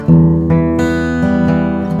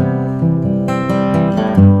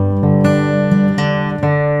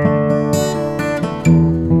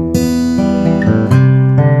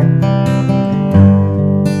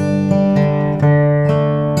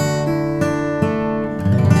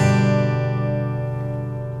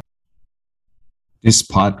This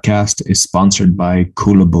podcast is sponsored by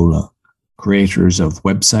Kulabula, creators of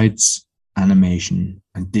websites, animation,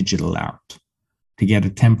 and digital art. To get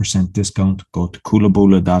a 10% discount, go to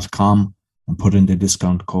kulabula.com and put in the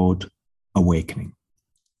discount code AWAKENING.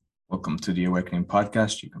 Welcome to the Awakening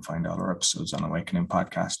Podcast. You can find all our episodes on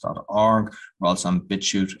awakeningpodcast.org. We're also on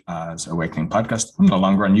BitChute as Awakening Podcast. I'm no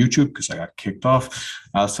longer on YouTube because I got kicked off.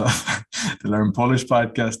 I also have the Learn Polish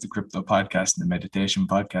Podcast, the Crypto Podcast, and the Meditation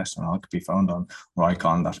Podcast, and all can be found on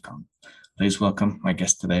roycon.com. Please welcome my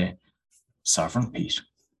guest today, Sovereign Pete.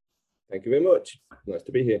 Thank you very much. Nice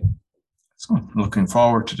to be here. So I'm looking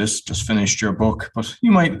forward to this. Just finished your book, but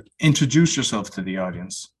you might introduce yourself to the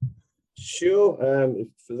audience. Sure.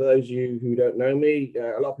 For those of you who don't know me,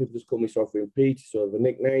 a lot of people just call me Sovereign Pete, sort of a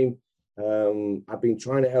nickname. I've been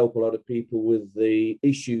trying to help a lot of people with the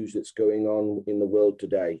issues that's going on in the world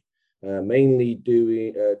today, mainly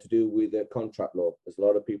to do with contract law. There's a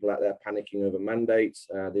lot of people out there panicking over mandates.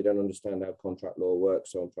 They don't understand how contract law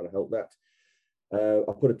works, so I'm trying to help that.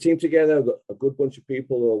 I've put a team together. I've got a good bunch of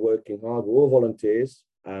people who are working hard. We're all volunteers.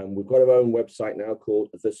 We've got our own website now called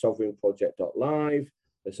thesovereignproject.live.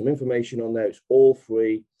 There's some information on there. It's all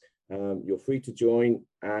free. You're free to join.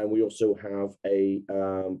 And we also have a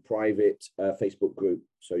private Facebook group.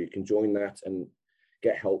 So you can join that and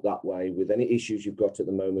get help that way with any issues you've got at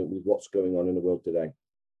the moment with what's going on in the world today.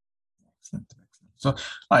 Excellent. So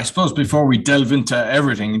I suppose before we delve into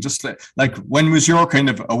everything, just like when was your kind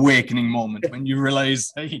of awakening moment when you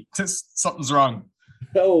realized, hey, something's wrong?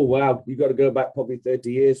 Oh, wow. You've got to go back probably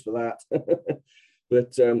 30 years for that.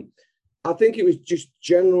 But I think it was just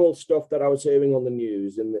general stuff that I was hearing on the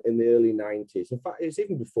news in the early 90s. In fact, it's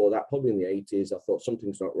even before that, probably in the 80s. I thought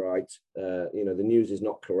something's not right. The news is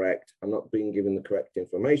not correct. I'm not being given the correct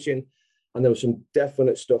information. And there was some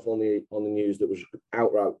definite stuff on the news that was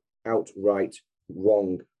outright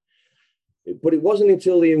wrong. But it wasn't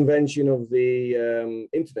until the invention of the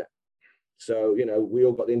internet. So, we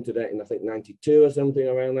all got the internet in, I think, 92 or something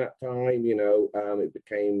around that time. It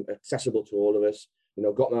became accessible to all of us.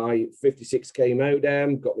 Got my 56K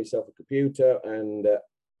modem, got myself a computer, and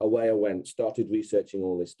away I went, started researching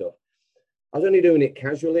all this stuff. I was only doing it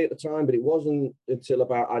casually at the time, but it wasn't until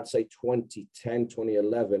about, I'd say 2010,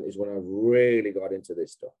 2011 is when I really got into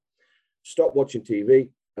this stuff. Stopped watching TV,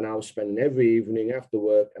 and I was spending every evening after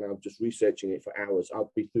work, and I was just researching it for hours. I'd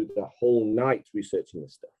be through the whole night researching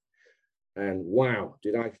this stuff. And wow,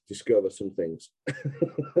 did I discover some things.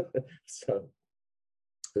 So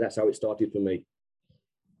that's how it started for me.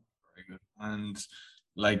 And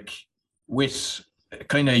like with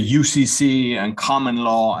kind of UCC and common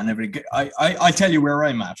law and everything, I tell you where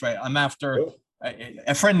I'm at, right? I'm after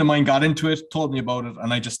a friend of mine got into it, told me about it,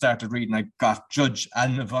 and I just started reading. I got Judge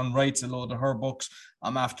Anna von Reitz, a load of her books.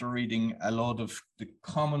 I'm after reading a load of the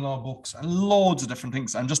common law books and loads of different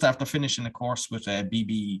things. I'm just after finishing a course with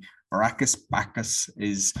BB Backus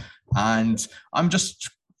and I'm just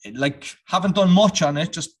like haven't done much on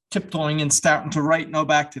it, just tiptoeing and starting to write now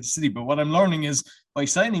back to the city. But what I'm learning is by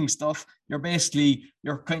signing stuff, you're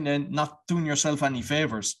kind of not doing yourself any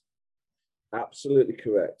favors. Absolutely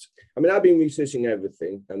correct. I mean, I've been researching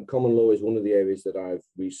everything, and common law is one of the areas that I've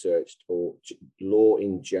researched, or law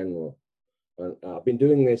in general. And I've been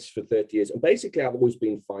doing this for 30 years, and basically I've always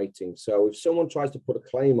been fighting. So if someone tries to put a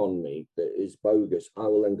claim on me that is bogus, I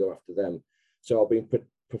will then go after them. So I've been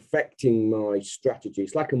perfecting my strategy.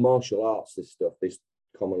 It's like a martial arts, this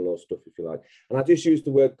common law stuff, if you like. And I just use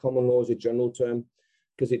the word common law as a general term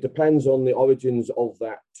because it depends on the origins of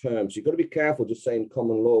that term. So you've got to be careful just saying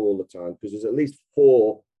common law all the time, because there's at least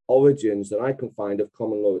 4 origins that I can find of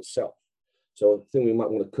common law itself. So I think we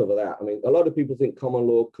might want to cover that. I mean, a lot of people think common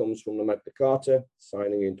law comes from the Magna Carta,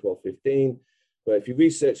 signing in 1215. But if you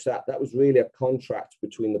research that, that was really a contract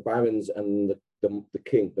between the barons and the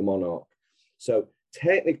king, the monarch. So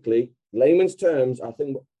technically, layman's terms, I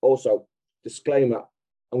think also, disclaimer,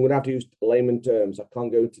 I'm going to have to use layman terms. I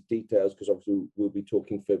can't go into details because obviously we'll be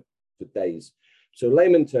talking for days. So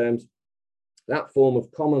layman terms, that form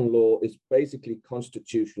of common law is basically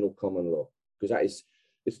constitutional common law, because that is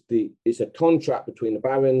it's a contract between the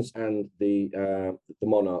barons and the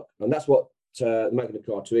monarch, and that's what Magna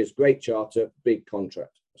Carta is. Great Charter, big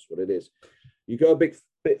contract. That's what it is. You go a bit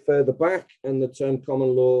further back, and the term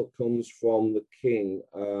common law comes from the king.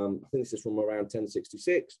 I think this is from around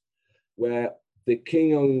 1066, where the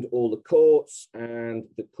king owned all the courts, and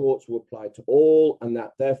the courts were applied to all, and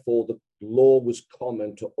that therefore the law was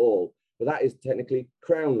common to all. But that is technically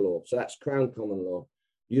crown law. So that's crown common law.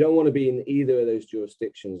 You don't want to be in either of those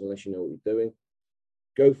jurisdictions unless you know what you're doing.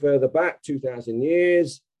 Go further back, 2,000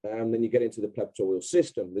 years, Then you get into the plebiscite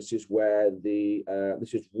system. This is where the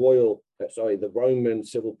Roman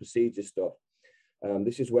civil procedure stuff.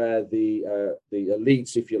 This is where the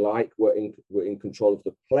elites, if you like, were in control of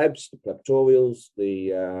the plebs, the plebiscitorials,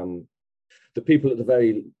 the people at the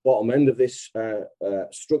very bottom end of this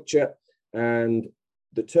structure. And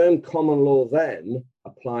the term common law then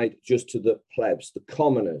applied just to the plebs, the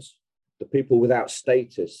commoners, the people without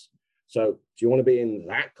status. So do you want to be in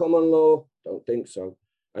that common law? Don't think so.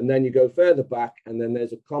 And then you go further back, and then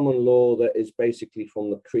there's a common law that is basically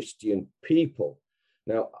from the Christian people.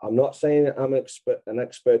 Now, I'm not saying that I'm an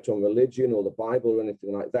expert on religion or the Bible or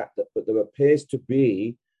anything like that, but there appears to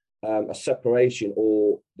be a separation,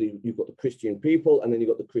 or you've got the Christian people, and then you've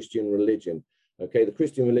got the Christian religion. Okay, the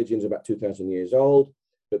Christian religion is about 2,000 years old,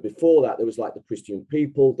 but before that, there was like the Christian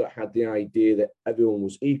people that had the idea that everyone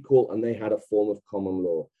was equal, and they had a form of common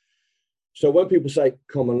law. So when people say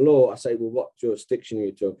common law, I say, well, what jurisdiction are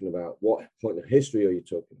you talking about? What point of history are you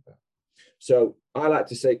talking about? So I like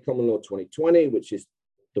to say common law 2020, which is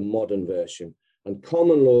the modern version. And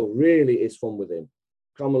common law really is from within.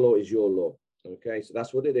 Common law is your law. Okay, so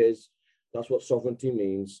that's what it is. That's what sovereignty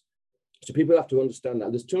means. So people have to understand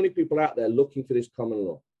that. There's too many people out there looking for this common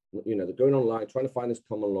law. You know, they're going online trying to find this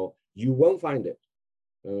common law. You won't find it.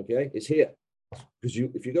 Okay, it's here. Because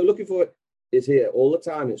if you go looking for it, it's here all the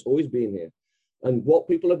time. It's always been here. And what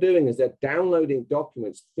people are doing is they're downloading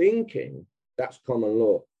documents thinking that's common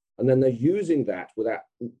law. And then they're using that without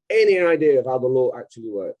any idea of how the law actually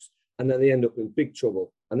works. And then they end up in big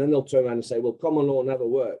trouble. And then they'll turn around and say, well, common law never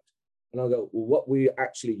worked. And I'll go, well, what were you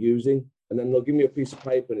actually using? And then they'll give me a piece of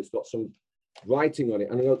paper and it's got some writing on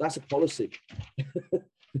it. And I go, that's a policy.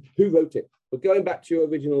 Who wrote it? But going back to your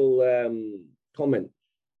original comment,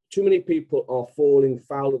 too many people are falling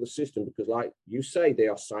foul of the system because, like you say, they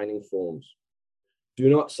are signing forms. Do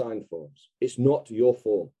not sign forms. It's not your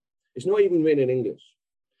form. It's not even written in English.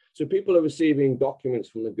 So people are receiving documents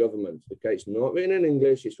from the government. Okay, it's not written in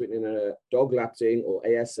English. It's written in a dog Latin or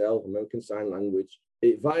ASL, American Sign Language.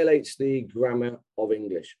 It violates the grammar of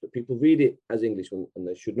English, but people read it as English and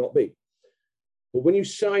they should not be. But when you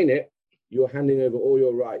sign it, you're handing over all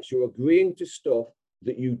your rights. You're agreeing to stuff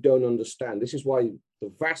that you don't understand. This is why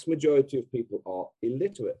the vast majority of people are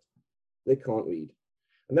illiterate. They can't read.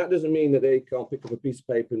 And that doesn't mean that they can't pick up a piece of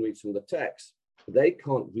paper and read some of the text. They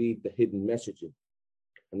can't read the hidden messaging.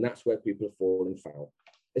 And that's where people are falling foul.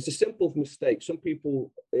 It's a simple mistake. Some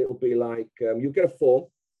people, it'll be like, you'll get a form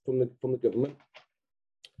from the government,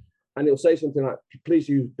 and it'll say something like, please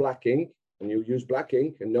use black ink, and you'll use black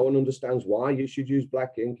ink, and no one understands why you should use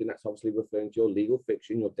black ink, and that's obviously referring to your legal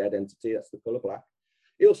fiction, your dead entity, that's the color black.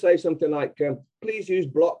 It'll say something like, please use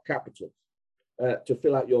block capitals to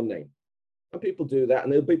fill out your name. And people do that,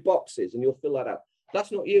 and there'll be boxes, and you'll fill that out.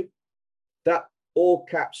 That's not you. That all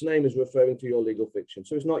caps name is referring to your legal fiction.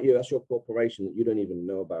 So it's not you, that's your corporation that you don't even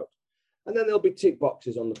know about. And then there'll be tick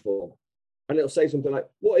boxes on the form. And it'll say something like,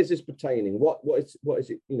 what is this pertaining? What is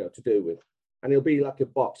it, to do with? And it'll be like a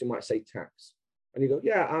box, it might say tax. And you go,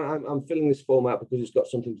 yeah, I'm filling this form out because it's got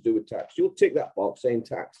something to do with tax. You'll tick that box saying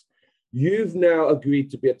tax. You've now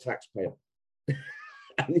agreed to be a taxpayer.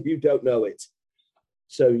 And you don't know it.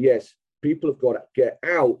 So yes, people have got to get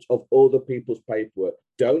out of other people's paperwork.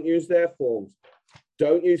 Don't use their forms.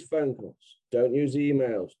 Don't use phone calls. Don't use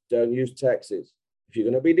emails. Don't use texts. If you're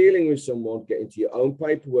going to be dealing with someone, get into your own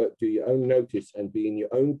paperwork, do your own notice, and be in your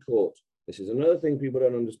own court. This is another thing people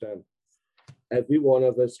don't understand. Every one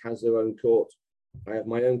of us has their own court. I have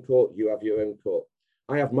my own court. You have your own court.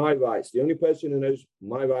 I have my rights. The only person who knows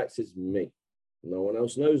my rights is me. No one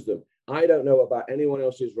else knows them. I don't know about anyone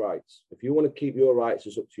else's rights. If you want to keep your rights,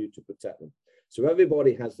 it's up to you to protect them. So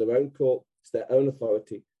everybody has their own court. It's their own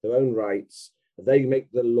authority, their own rights. They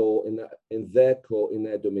make the law in their court, in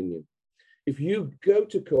their dominion. If you go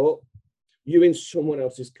to court, you're in someone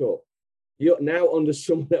else's court. You're now under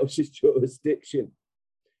someone else's jurisdiction.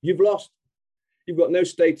 You've lost. You've got no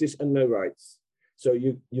status and no rights. So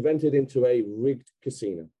you've entered into a rigged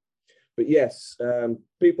casino. But yes,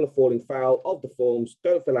 people are falling foul of the forms.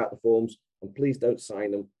 Don't fill out the forms, and please don't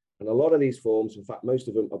sign them. And a lot of these forms, in fact, most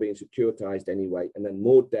of them are being securitized anyway, and then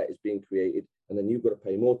more debt is being created, and then you've got to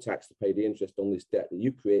pay more tax to pay the interest on this debt that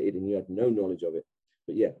you created, and you had no knowledge of it.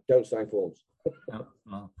 But yeah, don't sign forms.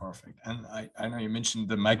 No, perfect. And I know you mentioned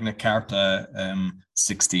the Magna Carta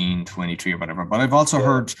 1623 or whatever, but I've also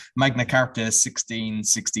heard Magna Carta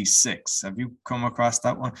 1666. Have you come across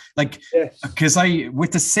that one? Like, because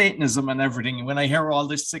with the Satanism and everything, when I hear all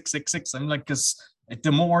this 666, I'm like, because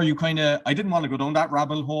the more you I didn't want to go down that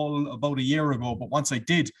rabbit hole about a year ago, but once I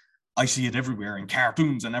did, I see it everywhere in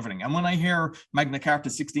cartoons and everything. And when I hear Magna Carta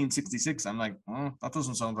 1666, I'm like, oh, that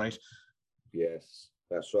doesn't sound right. Yes,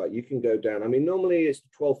 that's right. You can go down. I mean, normally it's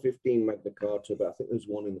 1215 Magna Carta, but I think there's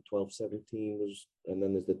one in the 1217 was, and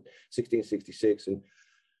then there's the 1666, and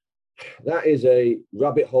that is a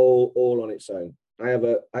rabbit hole all on its own. I have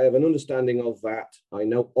an understanding of that. I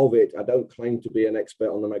know of it. I don't claim to be an expert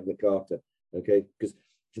on the Magna Carta, okay? Because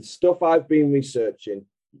the stuff I've been researching,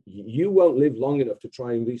 you won't live long enough to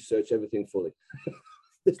try and research everything fully.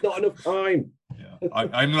 There's not enough time. Yeah,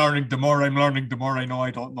 I'm learning. The more I'm learning, the more I know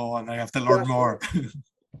I don't know, and I have to learn more.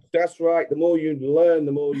 That's right. The more you learn,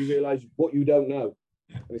 the more you realize what you don't know.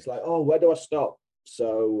 Yeah. And it's like, oh, where do I stop?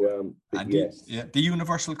 So, yes. The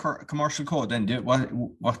Universal Commercial Code. Then,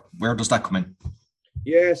 where does that come in?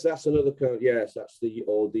 Yes, that's another code. Yes, that's the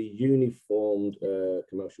Uniformed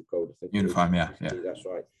Commercial Code. I think. Uniform, yeah. That's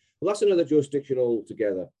right. Well, that's another jurisdiction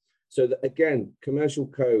altogether. So that, again, commercial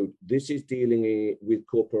code, this is dealing with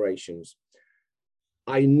corporations.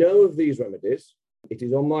 I know of these remedies. It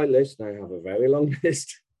is on my list, and I have a very long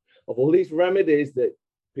list of all these remedies that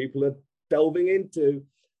people are delving into,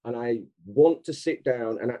 and I want to sit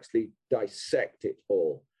down and actually dissect it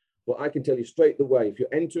all. But I can tell you straight away, if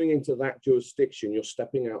you're entering into that jurisdiction, you're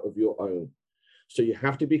stepping out of your own. So you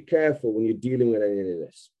have to be careful when you're dealing with any of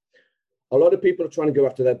this. A lot of people are trying to go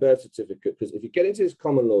after their birth certificate, because if you get into this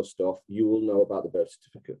common law stuff, you will know about the birth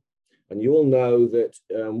certificate. And you will know that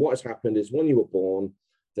what has happened is when you were born,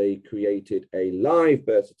 they created a live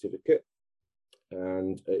birth certificate,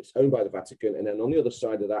 and it's owned by the Vatican. And then on the other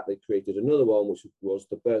side of that, they created another one, which was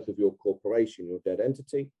the birth of your corporation, your dead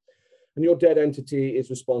entity. And your dead entity is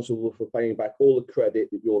responsible for paying back all the credit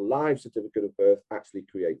that your live certificate of birth actually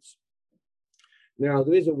creates. Now,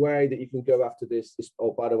 there is a way that you can go after this.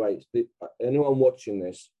 Oh, by the way, anyone watching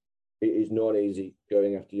this, it is not easy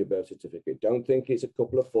going after your birth certificate. Don't think it's a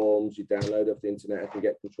couple of forms you download off the internet and can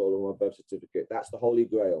get control of my birth certificate. That's the holy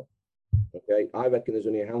grail. Okay, I reckon there's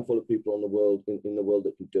only a handful of people in the world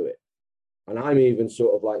that can do it. And I'm even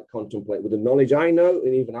sort of like contemplating, with the knowledge I know,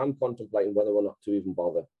 and even I'm contemplating whether or not to even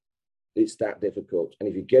bother. It's that difficult. And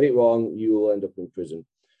if you get it wrong, you will end up in prison.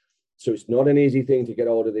 So it's not an easy thing to get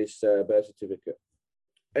hold of this birth certificate.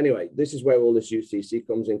 Anyway, this is where all this UCC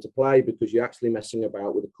comes into play, because you're actually messing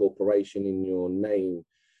about with a corporation in your name.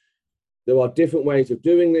 There are different ways of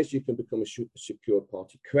doing this. You can become a secured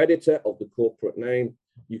party creditor of the corporate name.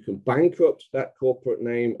 You can bankrupt that corporate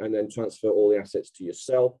name and then transfer all the assets to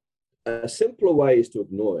yourself. A simpler way is to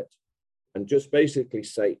ignore it and just basically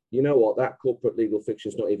say, you know what, that corporate legal fiction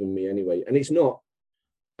is not even me anyway. And it's not,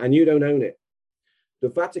 and you don't own it. The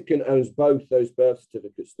Vatican owns both those birth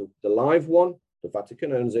certificates, the live one, the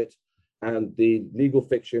Vatican owns it, and the legal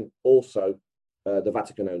fiction also, the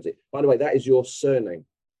Vatican owns it. By the way, that is your surname.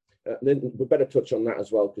 Then we better touch on that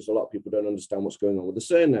as well, because a lot of people don't understand what's going on with the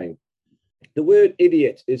surname. The word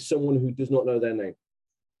idiot is someone who does not know their name.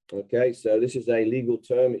 Okay, so this is a legal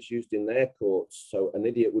term. It's used in their courts. So an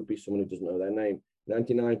idiot would be someone who doesn't know their name.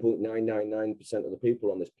 99.999% of the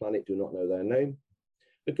people on this planet do not know their name,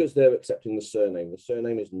 because they're accepting the surname. The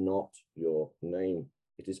surname is not your name.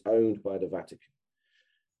 It is owned by the Vatican.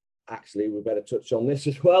 Actually, we better touch on this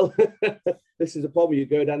as well. This is a problem. You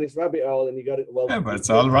go down this rabbit hole and you got it. Well, yeah, but it's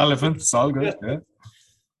all relevant. It's all good. Yeah.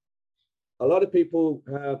 A lot of people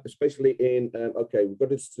have, especially in, okay, we've got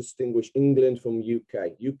to distinguish England from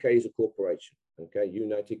UK. UK is a corporation. Okay,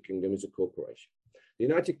 United Kingdom is a corporation. The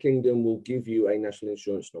United Kingdom will give you a national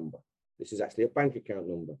insurance number. This is actually a bank account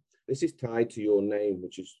number. This is tied to your name,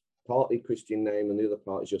 which is partly Christian name and the other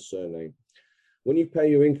part is your surname. When you pay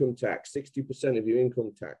your income tax, 60% of your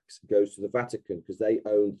income tax goes to the Vatican because they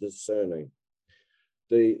own the surname.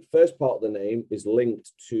 The first part of the name is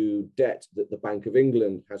linked to debt that the Bank of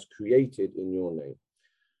England has created in your name.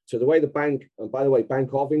 So the way the bank, and by the way, Bank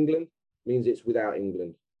of England means it's without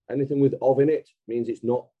England. Anything with of in it means it's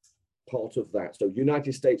not part of that. So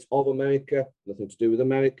United States of America, nothing to do with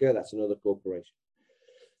America, that's another corporation.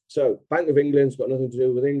 So Bank of England's got nothing to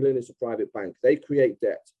do with England, it's a private bank. They create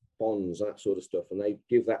debt, bonds, that sort of stuff, and they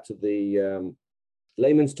give that to the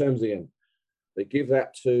layman's terms again. They give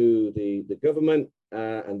that to the government,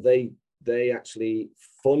 and they actually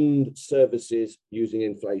fund services using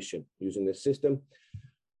inflation, using this system.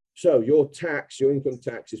 So your tax, your income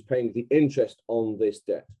tax is paying the interest on this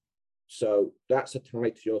debt. So that's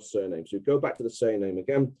tied to your surname. So go back to the surname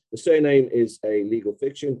again. The surname is a legal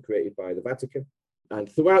fiction created by the Vatican. And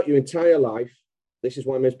throughout your entire life, this is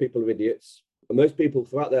why most people are idiots. And most people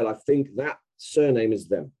throughout their life think that surname is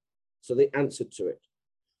them. So they answer to it.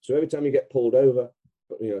 So every time you get pulled over,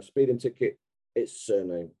 speeding ticket, it's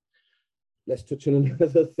surname. Let's touch on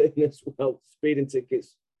another thing as well, speeding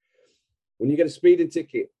tickets. When you get a speeding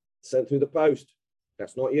ticket sent through the post,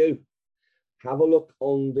 that's not you. Have a look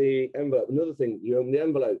on the envelope. Another thing, you open the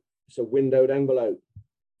envelope, it's a windowed envelope.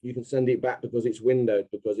 You can send it back because it's windowed,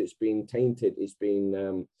 because it's been tainted, it's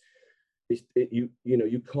been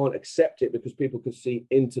you can't accept it because people can see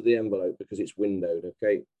into the envelope because it's windowed.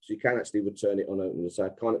 Okay, so you can actually return it unopened. So I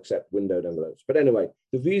can't accept windowed envelopes. But anyway,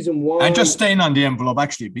 the reason why, and just staying on the envelope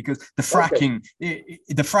actually, because the fracking,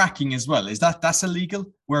 the fracking as well, that's illegal,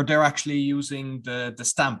 where they're actually using the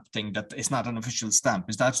stamp thing that is not an official stamp.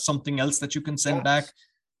 Is that something else that you can send back?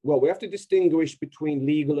 Well, we have to distinguish between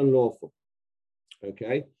legal and lawful.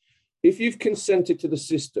 Okay. If you've consented to the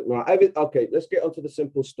system, right? Okay, let's get onto the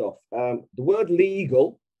simple stuff. The word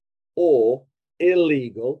legal or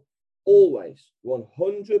illegal always,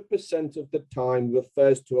 100% of the time,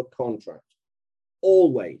 refers to a contract.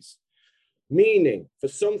 Always. Meaning, for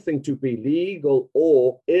something to be legal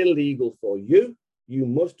or illegal for you, you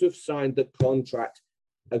must have signed the contract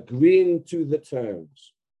agreeing to the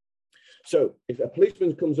terms. So if a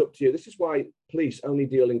policeman comes up to you, this is why police only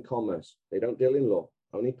deal in commerce. They don't deal in law.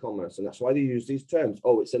 Only commerce, and that's why they use these terms.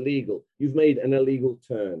 Oh, it's illegal. You've made an illegal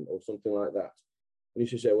turn, or something like that. And you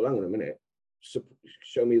should say, well, hang on a minute.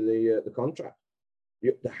 Show me the contract.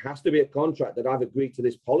 There has to be a contract that I've agreed to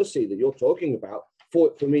this policy that you're talking about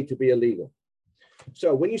for me to be illegal.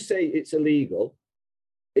 So when you say it's illegal,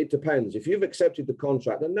 it depends. If you've accepted the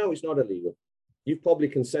contract, then no, it's not illegal. You've probably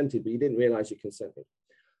consented, but you didn't realize you consented.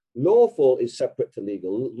 Lawful is separate to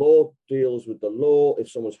legal. Law deals with the law,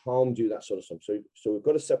 if someone's harmed you, that sort of stuff. So we've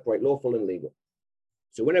got to separate lawful and legal.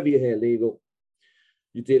 So whenever you hear legal,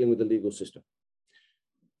 you're dealing with the legal system.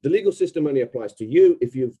 The legal system only applies to you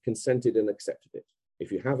if you've consented and accepted it.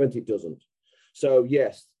 If you haven't, it doesn't. So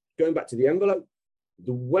yes, going back to the envelope,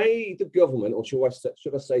 the way the government, or should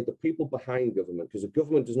I say the people behind government, because the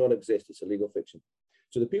government does not exist, it's a legal fiction.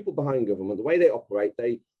 So the people behind government, the way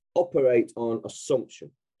they operate on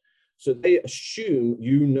assumption. So they assume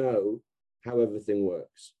you know how everything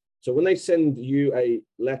works. So when they send you a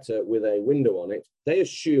letter with a window on it, they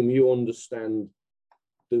assume you understand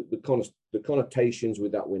the connotations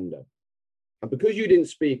with that window. And because you didn't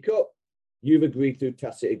speak up, you've agreed through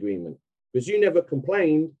tacit agreement. Because you never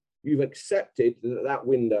complained, you've accepted that that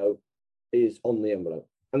window is on the envelope.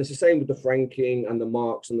 And it's the same with the franking and the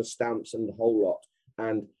marks and the stamps and the whole lot.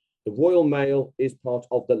 And the Royal Mail is part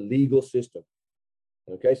of the legal system.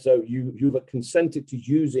 Okay, so you've consented to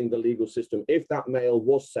using the legal system if that mail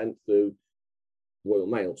was sent through Royal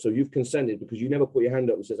Mail. So you've consented because you never put your hand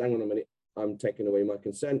up and says, hang on a minute, I'm taking away my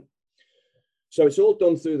consent. So it's all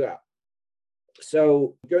done through that.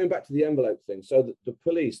 So going back to the envelope thing, so the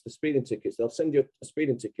police, the speeding tickets, they'll send you a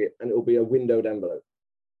speeding ticket and it will be a windowed envelope.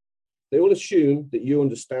 They will assume that you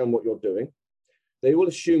understand what you're doing. They will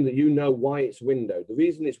assume that you know why it's windowed. The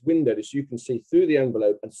reason it's windowed is you can see through the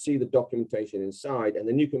envelope and see the documentation inside, and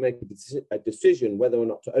then you can make a decision whether or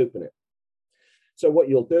not to open it. So what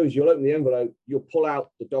you'll do is you'll open the envelope, you'll pull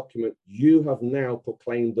out the document. You have now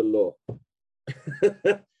proclaimed the law.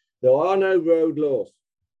 There are no road laws,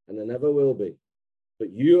 and there never will be.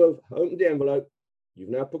 But you have opened the envelope, you've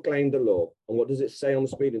now proclaimed the law. And what does it say on the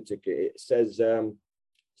speeding ticket? It says,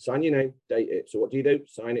 sign your name, date it. So what do?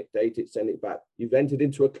 Sign it, date it, send it back. You've entered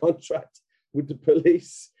into a contract with the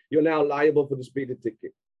police. You're now liable for the speeding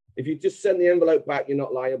ticket. If you just send the envelope back, you're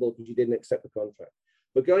not liable because you didn't accept the contract.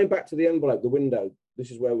 But going back to the envelope, the window, this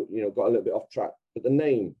is where we got a little bit off track. But the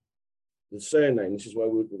name, the surname, this is where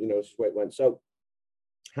this is where it went. So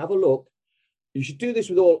have a look. You should do this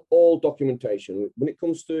with all documentation. When it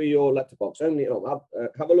comes through your letterbox, have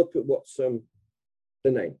a look at what's the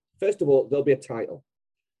name. First of all, there'll be a title.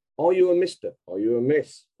 Are you a Mr.? Are you a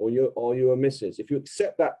Miss? Or are you a Mrs.? If you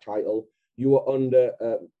accept that title, you are under,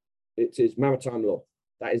 it is maritime law.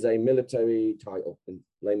 That is a military title in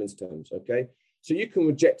layman's terms, okay? So you can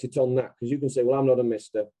reject it on that because you can say, well, I'm not a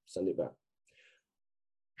Mr., send it back.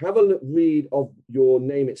 Have a read of your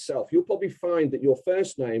name itself. You'll probably find that your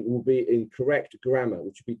first name will be in correct grammar,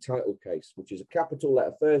 which would be title case, which is a capital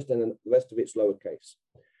letter first and then the rest of it's lowercase.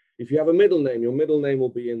 If you have a middle name, your middle name will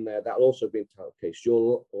be in there. That'll also be in title case.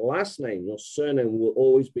 Your last name, your surname will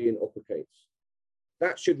always be in uppercase.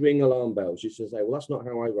 That should ring alarm bells. You should say, well, that's not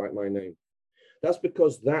how I write my name. That's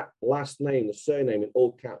because that last name, the surname in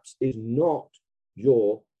all caps, is not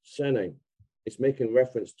your surname. It's making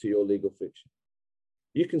reference to your legal fiction.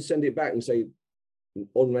 You can send it back and say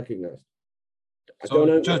unrecognized.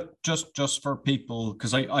 So just for people,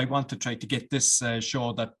 because I want to try to get this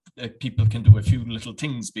show that people can do a few little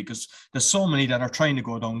things, because there's so many that are trying to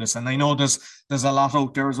go down this, and I know there's a lot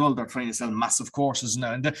out there as well. They're trying to sell massive courses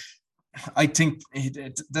now, and I think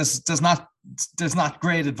there's not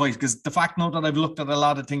great advice, because the fact now that I've looked at a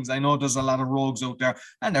lot of things, I know there's a lot of rogues out there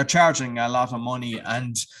and they're charging a lot of money,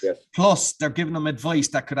 and Yes. plus they're giving them advice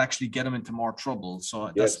that could actually get them into more trouble.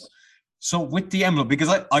 So Yes. so with the envelope, because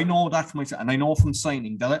I know that for myself, and I know from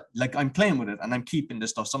signing that like I'm playing with it and I'm keeping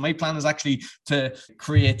this stuff. So my plan is actually to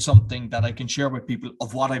create something that I can share with people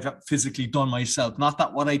of what I've physically done myself, not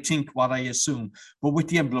that what I think, what I assume, but with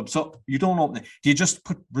the envelope. So you don't open it. Do you just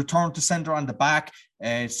put return to sender on the back?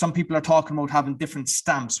 Some people are talking about having different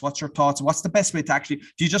stamps. What's your thoughts? What's the best way to actually,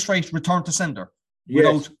 do you just write return to sender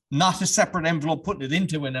without not a separate envelope, putting it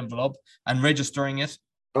into an envelope and registering it?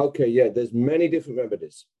 Okay, yeah, there's many different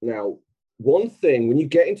remedies. Now, one thing, when you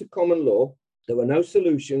get into common law, there are no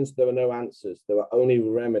solutions, there are no answers, there are only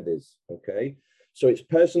remedies, okay? So it's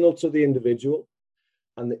personal to the individual,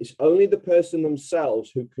 and it's only the person themselves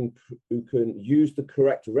who can use the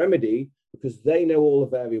correct remedy, because they know all the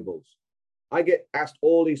variables. I get asked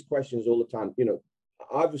all these questions all the time. You know,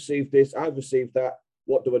 I've received this, I've received that,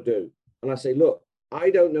 what do I do? And I say, look, I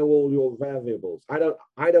don't know all your variables. I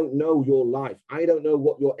don't know your life. I don't know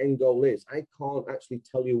what your end goal is. I can't actually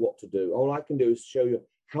tell you what to do. All I can do is show you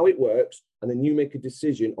how it works, and then you make a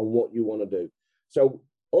decision on what you want to do. So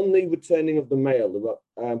on the returning of the mail,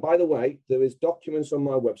 by the way, there is documents on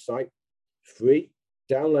my website, free,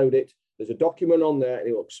 download it. There's a document on there, and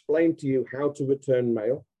it will explain to you how to return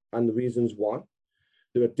mail and the reasons why.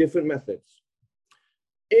 There are different methods.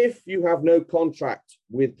 If you have no contract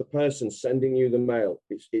with the person sending you the mail,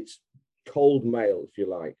 it's cold mail, if you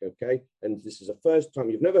like, okay? And this is the first time,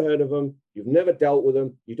 you've never heard of them, you've never dealt with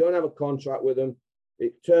them, you don't have a contract with them,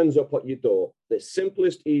 it turns up at your door. The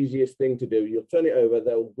simplest, easiest thing to do, you'll turn it over,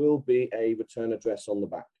 there will be a return address on the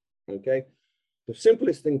back, okay? The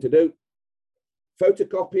simplest thing to do,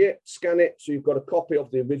 photocopy it, scan it, so you've got a copy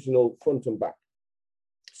of the original front and back.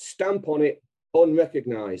 Stamp on it,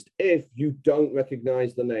 unrecognized, if you don't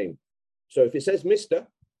recognize the name. So if it says Mr.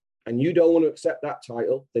 and you don't want to accept that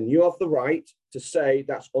title, then you have the right to say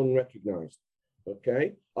that's unrecognized.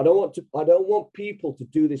 Okay. I don't want people to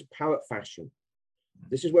do this parrot fashion.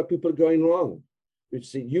 This is where people are going wrong. You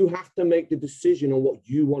see, you have to make the decision on what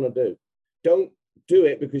you want to do. Don't do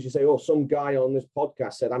it because you say, oh, some guy on this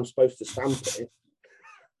podcast said I'm supposed to stamp it.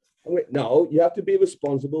 No, you have to be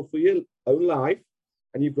responsible for your own life,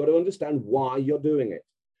 and you've got to understand why you're doing it.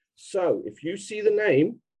 So if you see the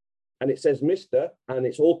name and it says Mr. and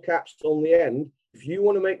it's all caps on the end, if you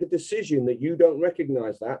want to make the decision that you don't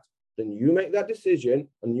recognize that, then you make that decision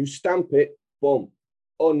and you stamp it, boom,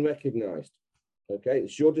 unrecognized. Okay,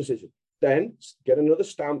 it's your decision. Then get another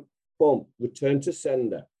stamp, boom, return to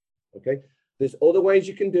sender. Okay, there's other ways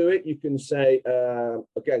you can do it. You can say,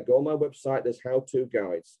 again, go on my website, there's how-to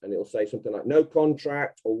guides, and it'll say something like no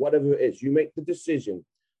contract or whatever it is. You make the decision,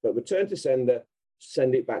 but return to sender,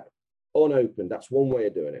 send it back unopened. That's one way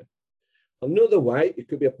of doing it. Another way, it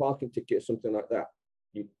could be a parking ticket or something like that.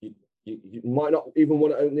 You might not even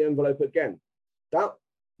want to open the envelope again.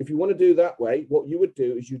 If you want to do that way, what you would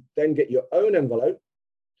do is you then get your own envelope,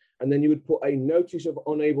 and then you would put a notice of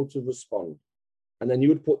unable to respond. And then you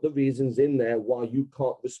would put the reasons in there why you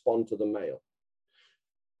can't respond to the mail,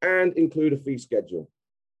 and include a fee schedule.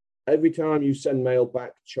 Every time you send mail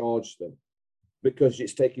back, charge them, because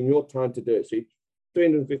it's taking your time to do it. So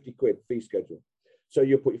 350 quid fee schedule. So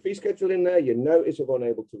you put your fee schedule in there, your notice of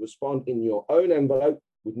unable to respond in your own envelope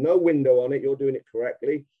with no window on it. You're doing it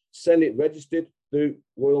correctly. Send it registered through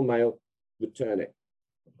Royal Mail, return it.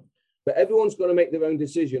 But everyone's going to make their own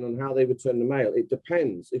decision on how they return the mail. It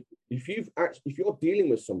depends. If you're dealing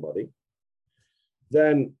with somebody,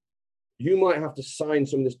 then you might have to sign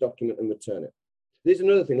some of this document and return it. There's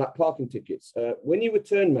another thing, like parking tickets. When you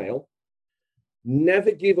return mail,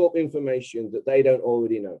 never give up information that they don't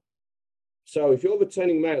already know. So if you're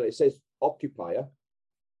returning mail, it says occupier,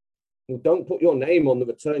 and don't put your name on the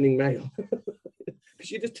returning mail, because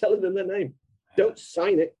you're just telling them their name. Don't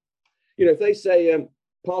sign it. You know, if they say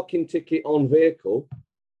parking ticket on vehicle,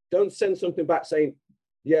 don't send something back saying,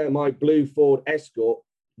 yeah, my blue Ford Escort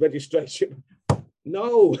registration.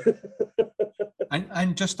 No.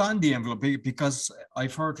 and just on the envelope, because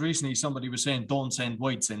I've heard recently somebody was saying don't send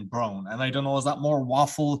white, send brown, and I don't know, is that more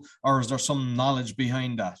waffle or is there some knowledge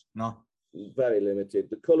behind that? No, very limited.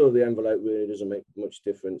 The color of the envelope really doesn't make much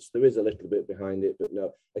difference. There is a little bit behind it, but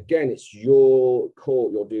no, again, it's your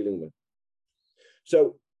court you're dealing with.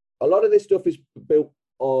 So a lot of this stuff is built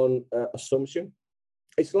on assumption.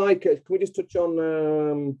 It's like, can we just touch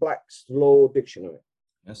on Black's Law Dictionary?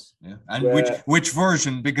 Yes, yeah. And which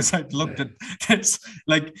version? Because I looked at this,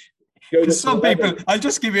 like, Because some people, I'll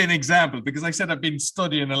just give you an example, because I said I've been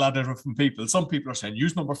studying a lot of different people. Some people are saying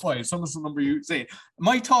use number 5, some is the number you say.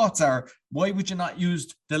 My thoughts are, why would you not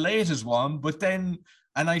use the latest one? But then,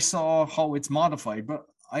 and I saw how it's modified, but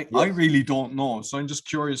I really don't know. So I'm just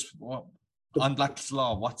curious, on Black's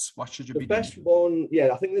Law, what should you be doing? The best one,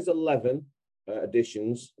 I think there's 11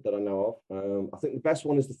 editions that I know of. I think the best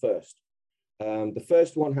one is the first. The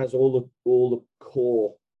first one has all the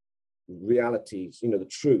core realities, the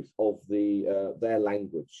truth of their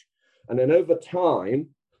language. And then over time,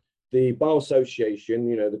 the Bar Association,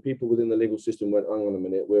 the people within the legal system went, hang on a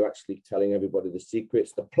minute, we're actually telling everybody the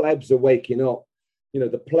secrets. The plebs are waking up.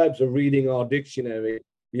 The plebs are reading our dictionary.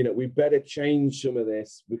 We better change some of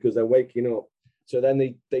this because they're waking up. So then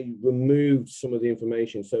they removed some of the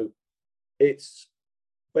information. So it's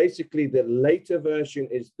basically the later version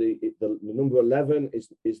is the number 11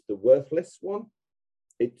 is the worthless one.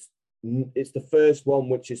 It's the first one,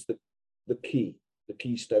 which is the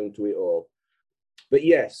keystone to it all. But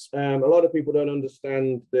yes, a lot of people don't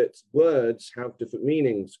understand that words have different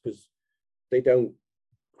meanings because they don't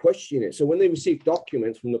question it. So when they receive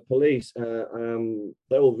documents from the police,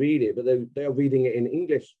 they'll read it, but they're reading it in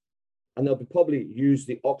English, and they'll probably use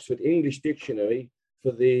the Oxford English Dictionary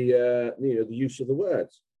for the use of the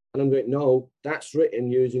words. And I'm going, no, that's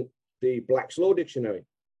written using the Black's Law Dictionary.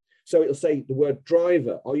 So it'll say the word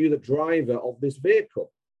driver. Are you the driver of this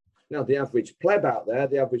vehicle? Now, the average pleb out there,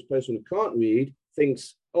 the average person who can't read,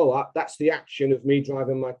 thinks, oh, that's the action of me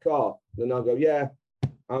driving my car. Then I'll go, yeah,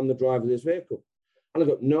 I'm the driver of this vehicle. And I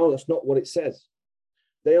go, no, that's not what it says.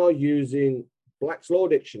 They are using Black's Law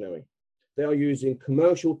Dictionary. They are using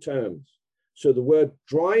commercial terms. So the word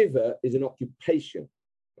driver is an occupation,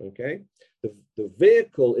 okay? The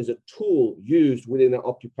vehicle is a tool used within that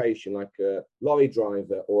occupation, like a lorry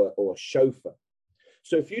driver or a chauffeur.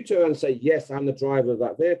 So if you turn around and say, yes, I'm the driver of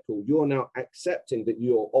that vehicle, you're now accepting that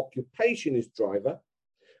your occupation is driver.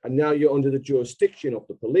 And now you're under the jurisdiction of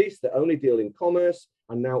the police that only deal in commerce.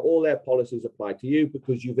 And now all their policies apply to you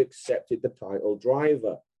because you've accepted the title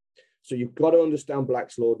driver. So you've got to understand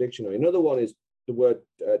Black's Law Dictionary. Another one is the word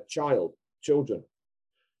children.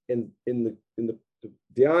 In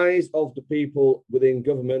the eyes of the people within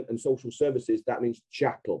government and social services, that means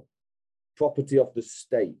chattel, property of the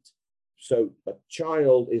state. So a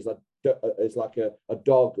child is like a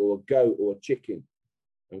dog or a goat or a chicken,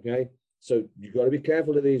 okay? So you've got to be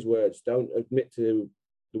careful of these words. Don't admit to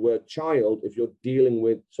the word child if you're dealing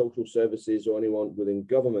with social services or anyone within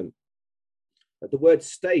government. The word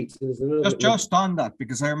state, there's another just on that,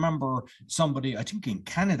 because I remember somebody, I think in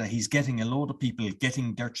Canada, he's getting a load of people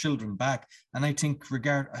getting their children back. And I think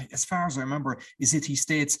as far as I remember, he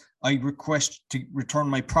states, I request to return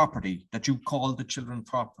my property, that you call the children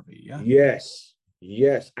property. Yeah.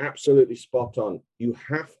 Yes, absolutely spot on. You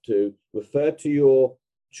have to refer to your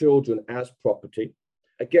children as property.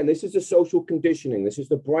 Again, this is the social conditioning. This is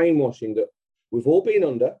the brainwashing that we've all been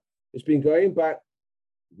under. It's been going back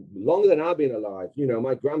longer than I've been alive.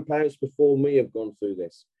 My grandparents before me have gone through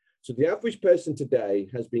this. So the average person today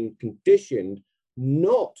has been conditioned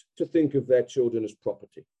not to think of their children as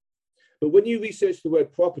property. But when you research the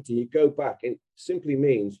word property, you go back, it simply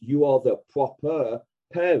means you are the proper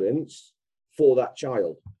parents for that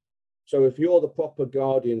child. So if you're the proper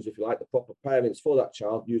guardians, if you like, the proper parents for that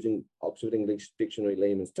child, using Oxford English Dictionary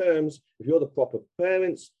layman's terms, if you're the proper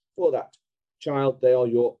parents for that child, they are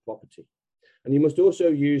your property. And you must also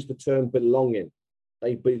use the term belonging.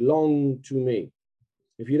 They belong to me.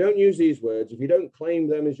 If you don't use these words, if you don't claim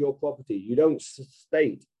them as your property, you don't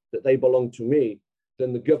state that they belong to me,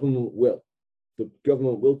 then the government will. The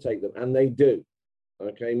government will take them, and they do.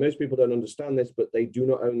 Okay, most people don't understand this, but they do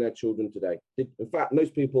not own their children today. In fact,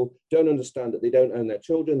 most people don't understand that they don't own their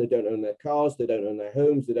children, they don't own their cars, they don't own their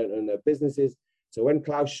homes, they don't own their businesses. So when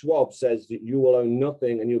Klaus Schwab says that you will own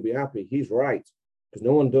nothing and you'll be happy, he's right, because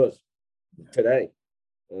no one does today.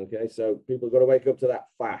 Okay, so people have got to wake up to that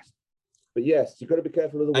fast. But yes, you've got to be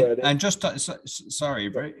careful of the word. And just, sorry,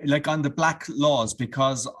 like on the Black Laws,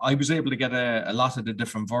 because I was able to get a lot of the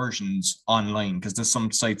different versions online, because there's some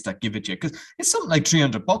sites that give it to you, because it's something like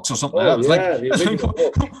 $300 or something. I was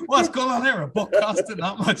what's going on there? A book costing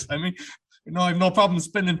that much? I mean, I have no problem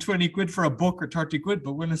spending 20 quid for a book or 30 quid,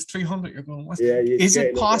 but when it's 300, you're going, is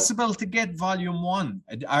it possible to get volume 1?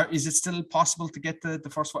 Is it still possible to get the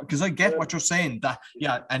first one? Because I get what you're saying,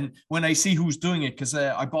 and when I see who's doing it, because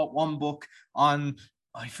I bought one book on,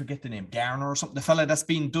 I forget the name, Garner or something, the fella that's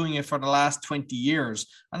been doing it for the last 20 years.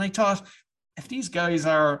 And I thought, if these guys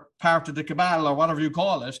are part of the cabal or whatever you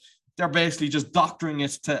call it, they're basically just doctoring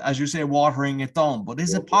it to, as you say, watering it down. But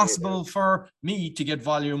is it possible for me to get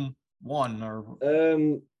volume 1 or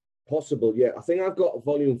Possible, yeah. I think I've got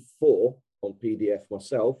volume 4 on PDF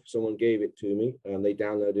myself. Someone gave it to me and they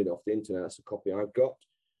downloaded it off the internet. That's a copy I've got.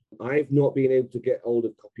 I've not been able to get hold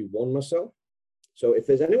of copy 1 myself. So if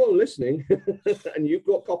there's anyone listening and you've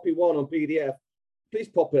got copy 1 on PDF, please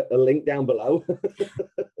pop a link down below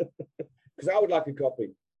because I would like a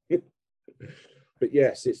copy. But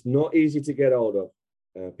yes, it's not easy to get hold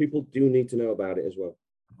of. People do need to know about it as well.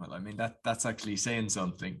 Well, I mean, that's actually saying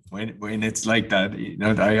something when it's like that. You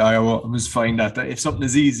know, I always find that if something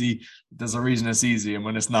is easy, there's a reason it's easy, and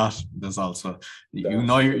when it's not, there's also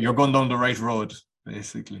you're going down the right road,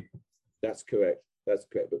 basically. That's correct. That's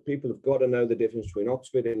correct. But people have got to know the difference between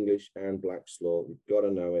Oxford English and Black's Law. We've got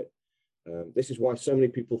to know it. This is why so many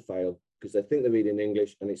people fail, because they think they're reading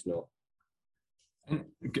English and it's not.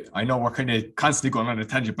 I know we're kind of constantly going on a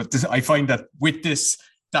tangent, but I find that with this,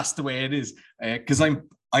 that's the way it is. Because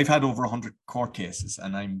I've had over 100 court cases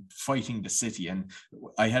and I'm fighting the city. And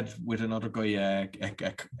I had with another guy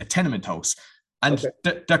a tenement house. And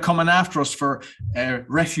they're coming after us for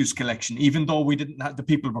refuse collection, even though we didn't have, the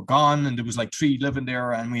people were gone and there was like 3 living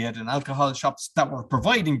there and we had an alcohol shops that were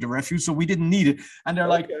providing the refuse, so we didn't need it. And they're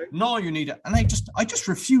like, no, you need it. And I just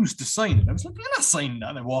refused to sign it. I was like, I'm not signing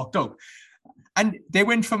that. And I walked out. And they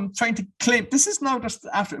went from trying to claim, this is now just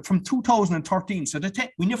after, from 2013. So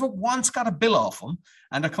we never once got a bill off them,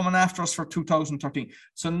 and they're coming after us for 2013.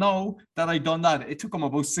 So now that I've done that, it took them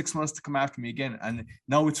about 6 months to come after me again. And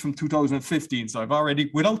now it's from 2015. So I've already,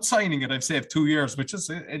 without signing it, I've saved 2 years, which is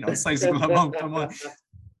a sizable amount of money.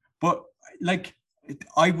 But like,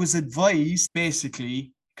 I was advised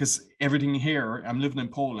basically, because everything here, I'm living in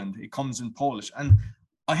Poland, it comes in Polish, and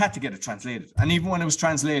I had to get it translated. And even when it was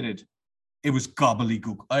translated, it was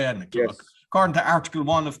gobbledygook. I hadn't a clue. Yes. According to Article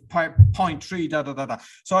 1 of point 3,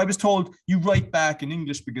 So I was told, you write back in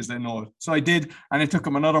English because they know it. So I did, and it took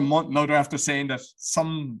them another month now after saying that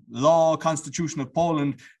some law, Constitution of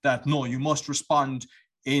Poland, that no, you must respond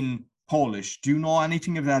in Polish. Do you know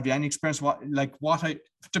anything of that? Have you any experience?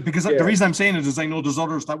 Because the reason I'm saying it is I know there's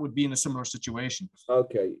others that would be in a similar situation.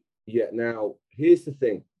 Okay. Yeah. Now, here's the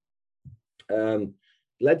thing.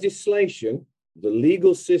 Legislation, the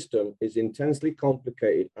legal system is intensely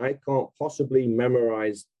complicated. I can't possibly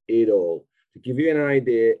memorize it all. To give you an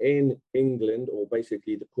idea, in England, or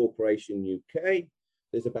basically the corporation UK,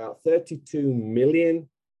 there's about 32 million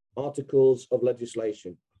articles of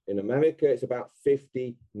legislation. In America, it's about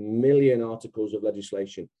 50 million articles of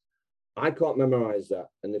legislation. I can't memorize that.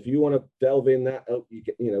 And if you want to delve in that,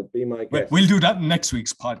 be my guest. We'll do that in next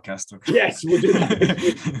week's podcast. Okay? Yes, we'll do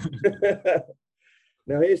that.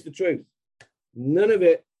 Now, here's the truth. None of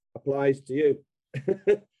it applies to you.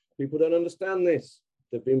 People don't understand this.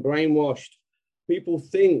 They've been brainwashed. People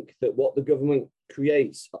think that what the government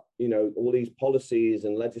creates, all these policies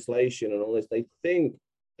and legislation and all this, they think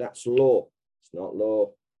that's law. It's not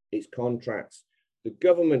law. It's contracts. The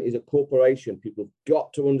government is a corporation. People have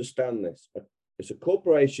got to understand this. It's a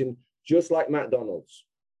corporation just like McDonald's.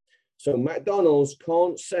 So McDonald's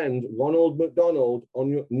can't send Ronald McDonald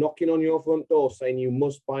knocking on your front door saying you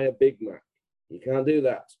must buy a Big Mac. You can't do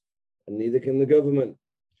that, and neither can the government.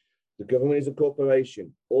 The government is a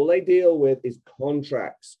corporation. All they deal with is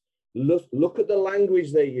contracts. Look at the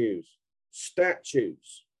language they use.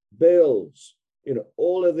 Statutes, bills,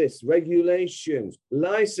 all of this, regulations,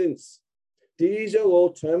 license. These are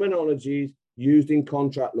all terminologies used in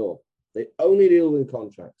contract law. They only deal with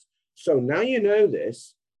contracts. So now you know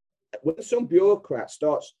this. When some bureaucrat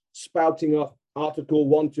starts spouting off Article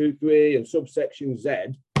 1, 2, 3 and subsection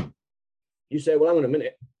Z, you say, well, hang on a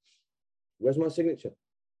minute. Where's my signature?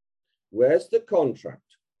 Where's the contract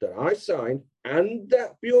that I signed? And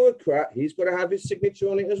that bureaucrat, he's got to have his signature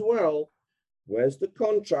on it as well. Where's the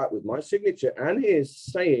contract with my signature and his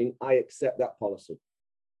saying, I accept that policy?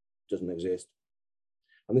 Doesn't exist.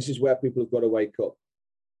 And this is where people have got to wake up.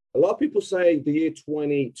 A lot of people say the year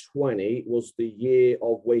 2020 was the year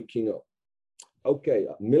of waking up. Okay,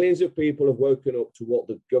 millions of people have woken up to what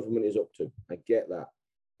the government is up to. I get that.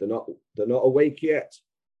 They're not awake yet.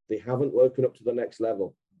 They haven't woken up to the next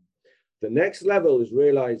level. The next level is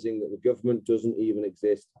realizing that the government doesn't even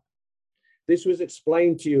exist. This was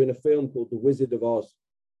explained to you in a film called The Wizard of Oz.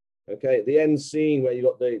 Okay, at the end scene where you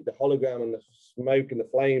got the hologram and the smoke and the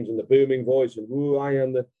flames and the booming voice and, ooh, I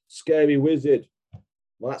am the scary wizard.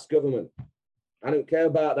 Well, that's government. I don't care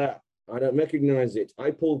about that. I don't recognize it. I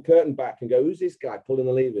pull the curtain back and go, who's this guy pulling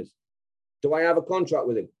the levers? Do I have a contract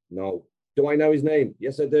with him? No. Do I know his name?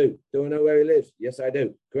 Yes, I do. Do I know where he lives? Yes, I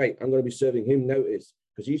do. Great. I'm going to be serving him notice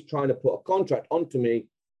because he's trying to put a contract onto me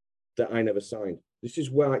that I never signed. This is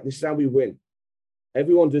how we win.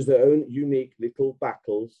 Everyone does their own unique little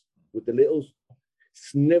battles with the little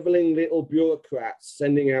sniveling little bureaucrats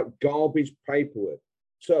sending out garbage paperwork.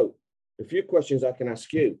 So a few questions I can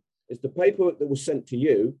ask you. Is the paperwork that was sent to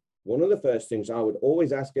you, one of the first things I would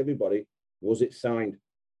always ask everybody, was it signed?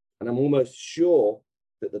 And I'm almost sure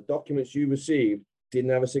that the documents you received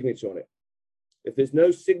didn't have a signature on it. If there's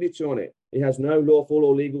no signature on it, it has no lawful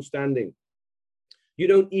or legal standing. You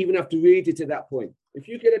don't even have to read it at that point. If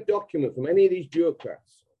you get a document from any of these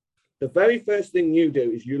bureaucrats, the very first thing you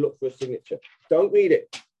do is you look for a signature. Don't read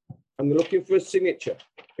it. I'm looking for a signature.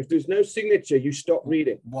 If there's no signature, you stop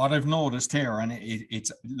reading. What I've noticed here, and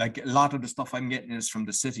it's like a lot of the stuff I'm getting is from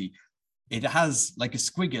the city, it has like a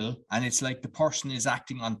squiggle, and it's like the person is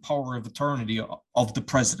acting on power of attorney of the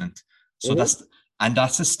president. So that's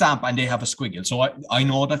a stamp, and they have a squiggle. So I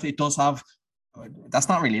know that it does have, that's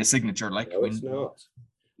not really a signature. Like, no, it's not.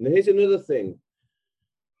 And here's another thing.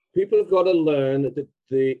 People have got to learn that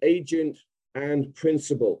the agent and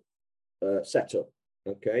principal setup,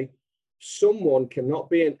 okay? Someone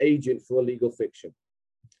cannot be an agent for a legal fiction.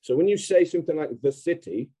 So when you say something like the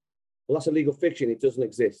city, well, that's a legal fiction. It doesn't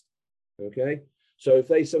exist, okay? So if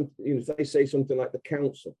they say something like the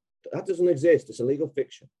council, that doesn't exist. It's a legal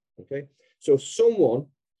fiction, okay? So if someone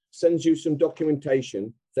sends you some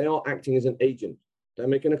documentation, they are acting as an agent. They're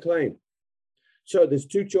making a claim. So there's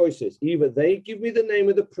two choices. Either they give me the name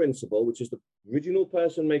of the principal, which is the original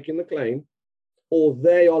person making the claim, or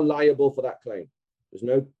they are liable for that claim.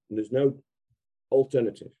 There's no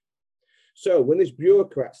alternative. So when this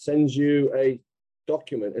bureaucrat sends you a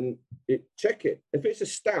document and check it, if it's a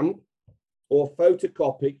stamp or a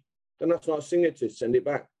photocopy, then that's not a signature, send it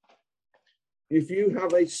back. If you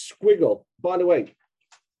have a squiggle, by the way,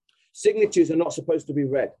 signatures are not supposed to be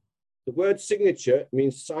read. The word signature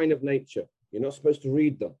means sign of nature. You're not supposed to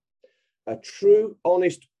read them. A true,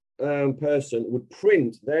 honest person would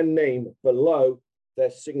print their name below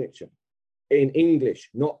their signature in English,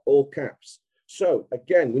 not all caps. So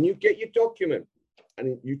again, when you get your document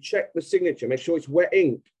and you check the signature, make sure it's wet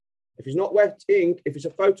ink. If it's not wet ink, if it's a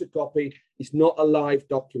photocopy, it's not a live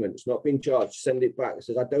document. It's not being charged. Send it back. It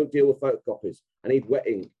says, I don't deal with photocopies. I need wet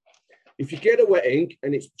ink. If you get a wet ink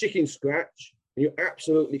and it's chicken scratch, and you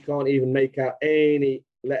absolutely can't even make out any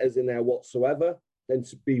letters in there whatsoever, then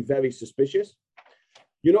to be very suspicious.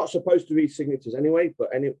 You're not supposed to read signatures anyway, but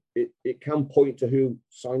it can point to who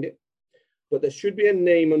signed it. But there should be a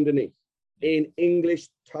name underneath in English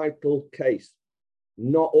title case,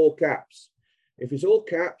 not all caps. If it's all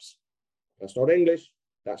caps, that's not English,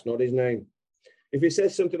 that's not his name. If it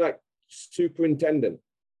says something like superintendent,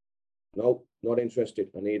 no, not interested,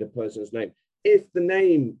 I need a person's name. If the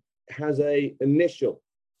name has a initial,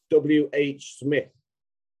 W.H. Smith,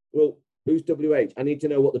 well, who's W.H.? I need to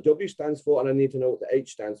know what the W stands for and I need to know what the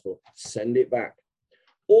H stands for. Send it back.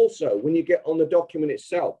 Also, when you get on the document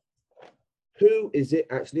itself, who is it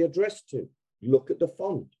actually addressed to? Look at the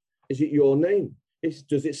font. Is it your name?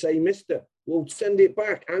 Does it say Mr.? Well, send it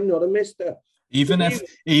back. I'm not a Mr.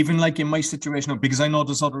 Even like in my situation, because I know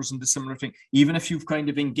there's others in the similar thing, even if you've kind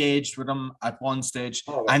of engaged with them at one stage,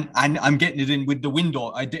 right. and I'm getting it in with the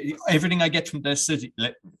window, everything I get from the city,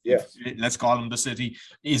 let's call them the city,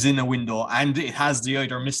 is in a window, and it has the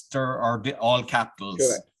either Mr. or the all capitals.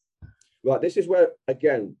 Correct. Right, this is where,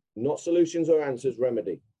 again, not solutions or answers,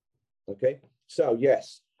 remedy. Okay, so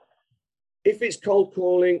yes, if it's cold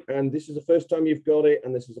calling and this is the first time you've got it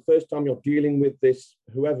and this is the first time you're dealing with this,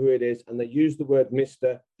 whoever it is, and they use the word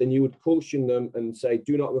Mr., then you would caution them and say,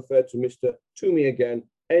 do not refer to Mr. to me again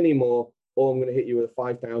anymore, or I'm going to hit you with a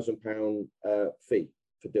 £5,000 fee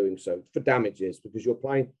for doing so, for damages, because you're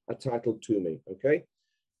applying a title to me, okay?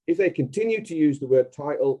 If they continue to use the word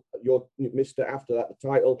title, your Mr. after that, the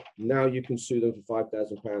title, now you can sue them for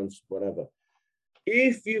 £5,000, whatever.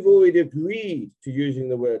 If you've already agreed to using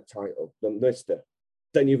the word title, the Mr.,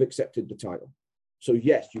 then you've accepted the title. So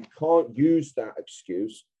yes, you can't use that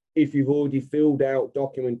excuse if you've already filled out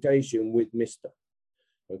documentation with Mr.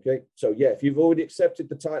 Okay, so yeah, if you've already accepted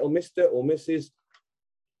the title Mr. or Mrs.,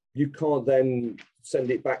 you can't then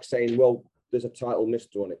send it back saying, well, there's a title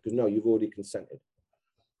Mr. on it, because no, you've already consented.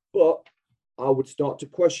 But I would start to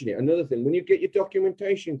question it. Another thing, when you get your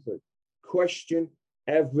documentation through, question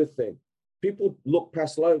everything. People look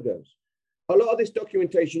past logos. A lot of this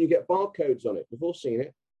documentation, you get barcodes on it. We've all seen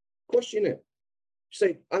it. Question it.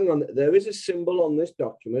 Say, hang on, there is a symbol on this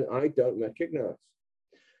document I don't recognize.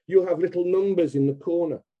 You'll have little numbers in the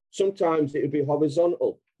corner. Sometimes it would be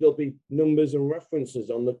horizontal. There'll be numbers and references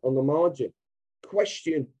on the margin.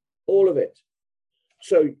 Question all of it.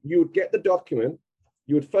 So you would get the document,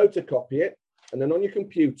 you would photocopy it, and then on your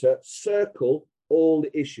computer, circle all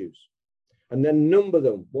the issues. And then number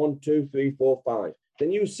them 1, 2, 3, 4, 5.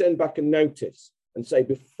 Then you send back a notice and say,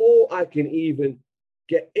 before I can even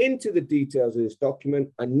get into the details of this document,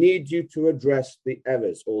 I need you to address the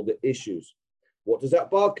errors or the issues. What does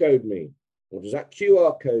that barcode mean? What does that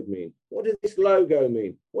QR code mean? What does this logo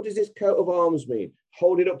mean? What does this coat of arms mean?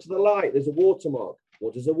 Hold it up to the light. There's a watermark.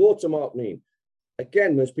 What does a watermark mean?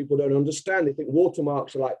 Again, most people don't understand. They think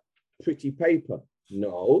watermarks are like pretty paper.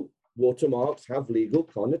 No, watermarks have legal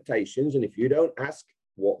connotations. And if you don't ask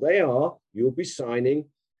what they are, you'll be signing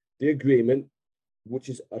the agreement which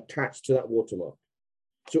is attached to that watermark.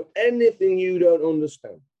 So anything you don't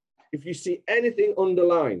understand, if you see anything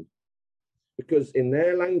underlined, because in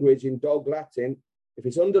their language, in Dog Latin, if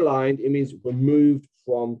it's underlined, it means removed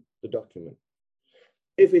from the document.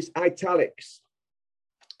 If it's italics,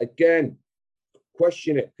 again,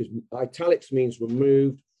 question it, because italics means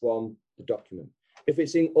removed from the document. If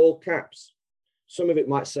it's in all caps, some of it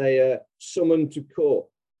might say summon to court.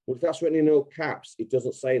 Well, if that's written in all caps, it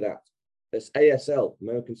doesn't say that. It's ASL,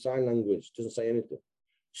 American Sign Language, doesn't say anything.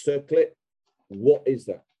 Circle it, what is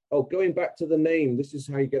that? Oh, going back to the name, this is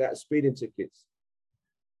how you get out of speeding tickets.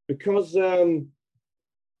 Because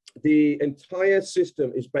the entire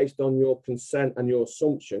system is based on your consent and your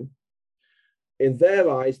assumption, in their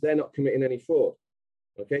eyes, they're not committing any fraud.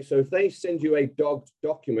 Okay, so if they send you a dogged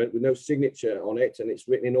document with no signature on it and it's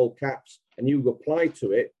written in all caps and you reply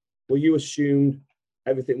to it, well, you assumed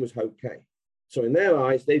everything was okay. So in their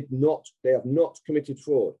eyes, they have not committed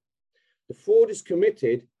fraud. The fraud is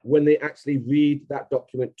committed when they actually read that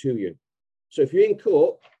document to you. So if you're in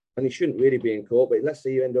court, and you shouldn't really be in court, but let's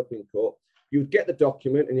say you end up in court, you would get the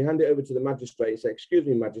document and you hand it over to the magistrate and say, excuse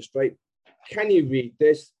me, magistrate, can you read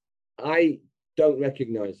this? I don't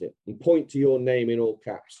recognize it. And point to your name in all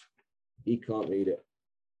caps. He can't read it.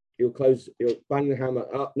 He'll bang the hammer.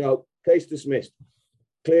 Oh, no, case dismissed.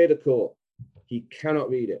 Clear the court. He cannot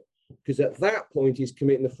read it. Because at that point, he's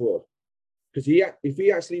committing the fraud. Because if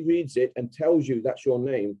he actually reads it and tells you that's your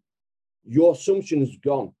name, your assumption's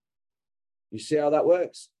gone. You see how that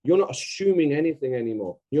works? You're not assuming anything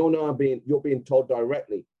anymore. You're being told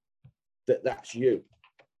directly that that's you.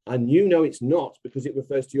 And you know it's not because it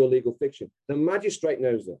refers to your legal fiction. The magistrate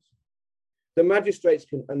knows this. The magistrates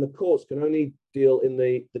and the courts can only deal in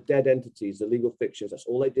the dead entities, the legal fictions. That's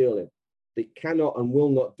all they deal in. They cannot and will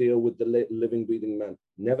not deal with the living, breathing man.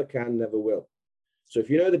 Never can, never will. So if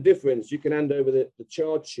you know the difference, you can hand over the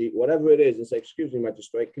charge sheet, whatever it is, and say, excuse me,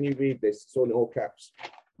 magistrate, can you read this? It's all in all caps.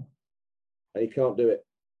 And you can't do it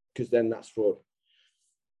because then that's fraud.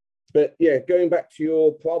 But yeah, going back to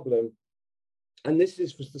your problem, and this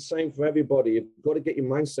is the same for everybody, you've got to get your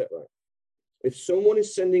mindset right. If someone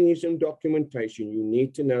is sending you some documentation, you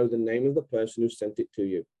need to know the name of the person who sent it to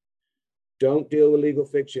you. Don't deal with legal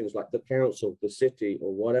fictions like the council, the city,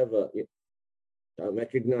 or whatever. Don't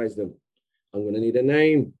recognize them. I'm going to need a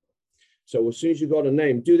name. So as soon as you've got a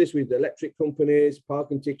name, do this with the electric companies,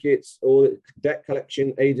 parking tickets, all debt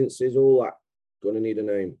collection agencies, all that. Going to need a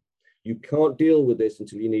name. You can't deal with this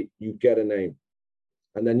until you get a name.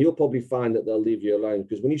 And then you'll probably find that they'll leave you alone.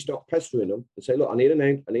 Because when you start pestering them and say, look, I need a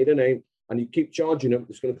name, and you keep charging them,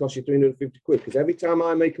 it's going to cost you 350 quid. Because every time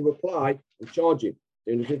I make a reply, I'm charging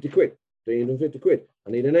 350 quid, 350 quid.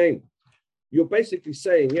 I need a name. You're basically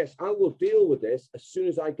saying, yes, I will deal with this as soon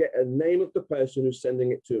as I get a name of the person who's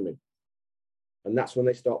sending it to me. And that's when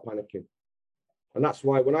they start panicking. And that's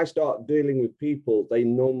why when I start dealing with people, they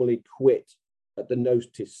normally quit at the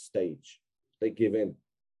notice stage. They give in.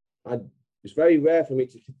 It's very rare for me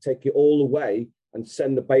to take it all away and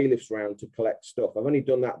send the bailiffs round to collect stuff. I've only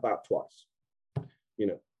done that about twice,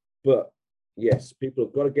 But yes, people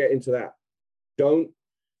have got to get into that. Don't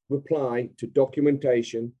reply to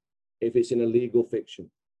documentation if it's in a legal fiction.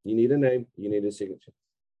 You need a name, you need a signature.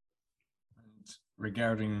 And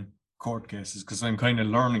regarding court cases, because I'm kind of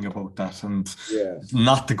learning about that, and yes,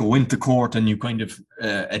 not to go into court and you kind of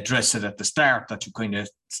address it at the start, that you kind of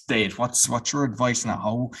state what's your advice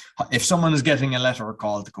now? How, if someone is getting a letter or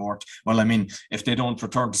call to court, well, I mean, if they don't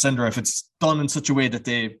return to sender, if it's done in such a way that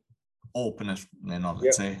they open it,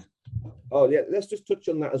 let's say. Oh yeah, let's just touch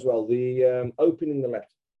on that as well. The opening the letter.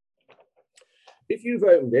 If you've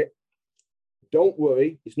opened it, don't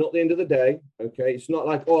worry, it's not the end of the day, okay? It's not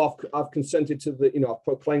like, oh, I've consented to I've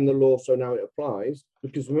proclaimed the law, so now it applies.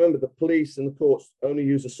 Because remember, the police and the courts only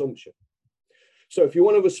use assumption. So if you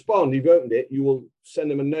want to respond, you've opened it, you will send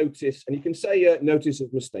them a notice, and you can say notice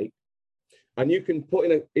of mistake. And you can put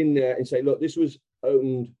in there and say, look, this was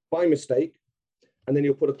opened by mistake. And then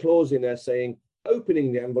you'll put a clause in there saying,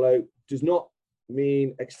 opening the envelope does not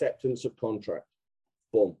mean acceptance of contract.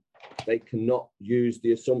 Boom. They cannot use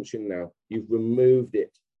the assumption now. You've removed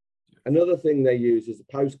it. Another thing they use is the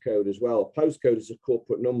postcode as well. Postcode is a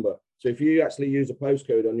corporate number. So if you actually use a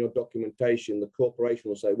postcode on your documentation, the corporation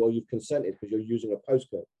will say, well, you've consented because you're using a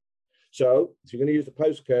postcode. So if you're going to use the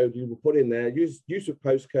postcode, you will put in there, use of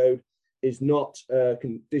postcode is not a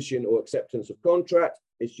condition or acceptance of contract.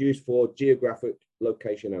 It's used for geographic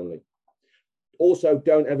location only. Also,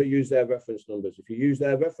 don't ever use their reference numbers. If you use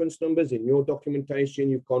their reference numbers in your documentation,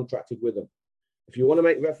 you've contracted with them. If you want to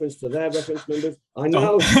make reference to their reference numbers, I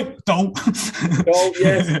know. Don't.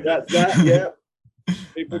 Yes, that's that, yeah.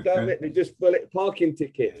 People don't, they just fill it, parking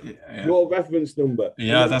ticket, your reference number.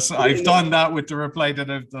 Yeah, I've done that with the reply that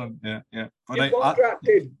I've done. Yeah. But you're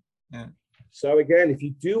contracted. Yeah. So again, if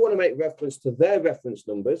you do want to make reference to their reference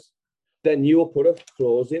numbers, then you will put a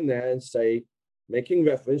clause in there and say, making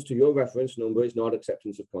reference to your reference number is not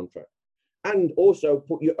acceptance of contract. And also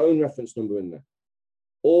put your own reference number in there.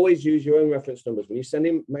 Always use your own reference numbers. When you send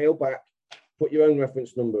in mail back, put your own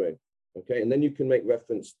reference number in. Okay, and then you can make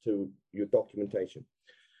reference to your documentation.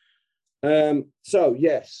 So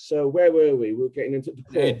yes, so where were we? We were getting into the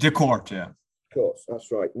court. The court, yeah. Of course,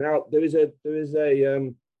 that's right. Now there is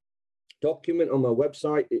a document on my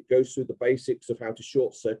website. It goes through the basics of how to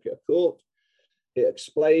short circuit a court. It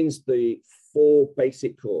explains the 4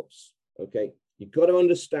 basic courts. Okay, you've got to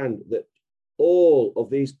understand that all of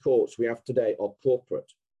these courts we have today are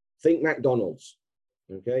corporate. Think McDonald's.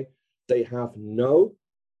 Okay, they have no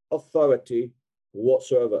authority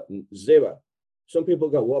whatsoever, zero. Some people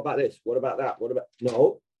go, what about this? What about that? What about?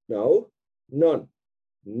 No, none.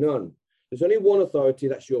 There's only one authority,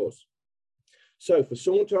 that's yours. So for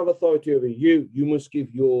someone to have authority over you, you must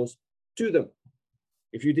give yours to them.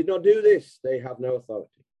 If you did not do this, they have no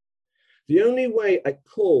authority. The only way a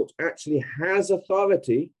court actually has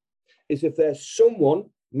authority is if there's someone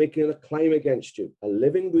making a claim against you, a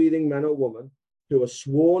living, breathing man or woman who has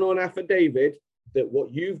sworn on affidavit that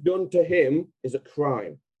what you've done to him is a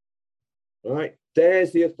crime. All right,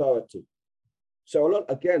 there's the authority. So a lot,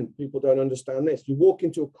 again, people don't understand this. You walk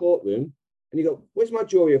into a courtroom and you go, where's my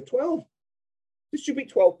jury of 12? There should be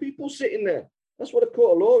 12 people sitting there. That's what a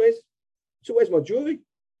court of law is. So where's my jury?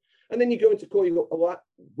 And then you go into court, you go, all right,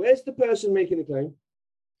 where's the person making the claim?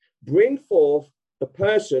 Bring forth the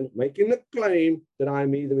person making the claim that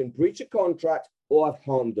I'm either in breach of contract or I've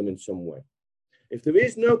harmed them in some way. If there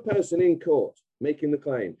is no person in court making the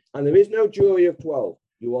claim and there is no jury of 12,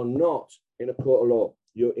 you are not in a court of law.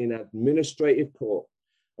 You're in administrative court.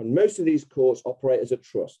 And most of these courts operate as a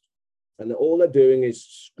trust. And all they're doing is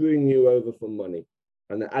screwing you over for money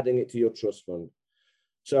and they're adding it to your trust fund.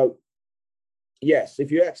 So yes,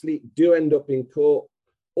 if you actually do end up in court,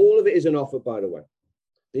 all of it is an offer, by the way.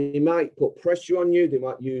 They might put pressure on you. They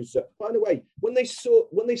might use, by the way, when they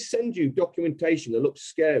send you documentation that looks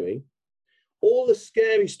scary, all the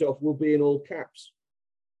scary stuff will be in all caps.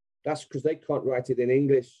 That's because they can't write it in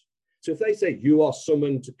English. So if they say you are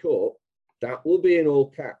summoned to court, that will be in all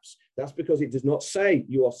caps. That's because it does not say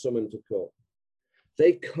you are summoned to court.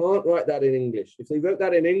 They can't write that in English. If they wrote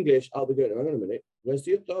that in English, I'll be going, hang on a minute, where's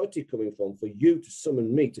the authority coming from for you to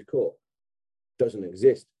summon me to court? Doesn't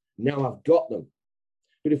exist. Now I've got them.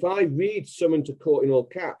 But if I read summoned to court in all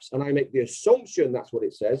caps and I make the assumption that's what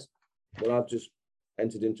it says, well, I've just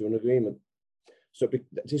entered into an agreement. So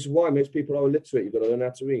this is why most people are illiterate. You've got to learn how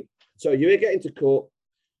to read. So you get into court.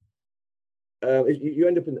 You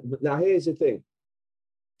end up in. Now, here's the thing.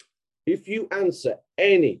 If you answer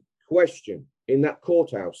any question in that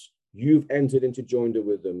courthouse, you've entered into joinder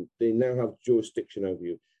with them. They now have jurisdiction over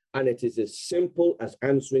you. And it is as simple as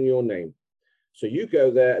answering your name. So you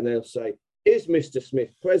go there and they'll say, is Mr.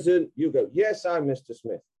 Smith present? You go, yes, I'm Mr.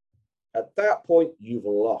 Smith. At that point, you've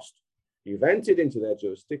lost. You've entered into their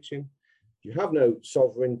jurisdiction. You have no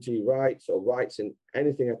sovereignty rights or rights in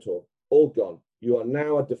anything at all gone. You are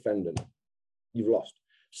now a defendant. You've lost.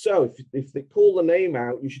 So if they call the name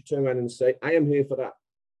out, you should turn around and say, I am here for that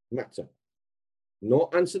matter.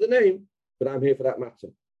 Not answer the name, but I'm here for that matter.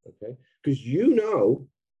 Okay? Because you know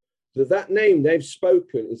that name they've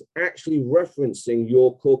spoken is actually referencing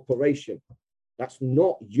your corporation. That's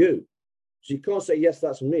not you. So you can't say, yes,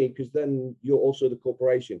 that's me, because then you're also the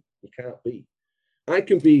corporation. You can't be. I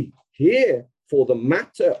can be here for the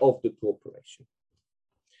matter of the corporation.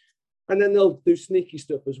 And then they'll do sneaky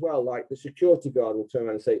stuff as well, like the security guard will turn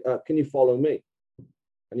around and say, can you follow me?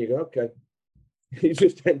 And you go, okay. You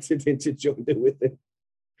just entered into joinder with him.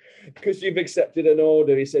 Because you've accepted an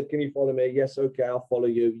order. He said, can you follow me? Yes, okay, I'll follow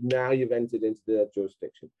you. Now you've entered into their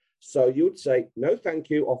jurisdiction. So you would say, no, thank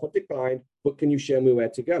you, offer declined, but can you show me where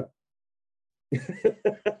to go?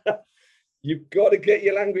 You've got to get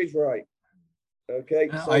your language right. Okay.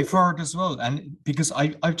 So, I've heard as well, and because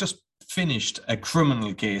I've just finished a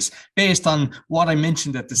criminal case based on what I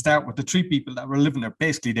mentioned at the start with the three people that were living there.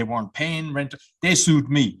 Basically, they weren't paying rent. They sued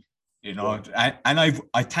me, you know, and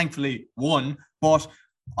I thankfully won, but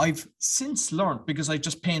I've since learned, because I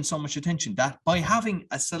just paying so much attention, that by having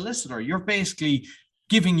a solicitor, you're basically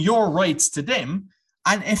giving your rights to them.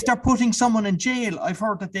 And if they're putting someone in jail, I've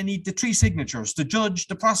heard that they need the three signatures, the judge,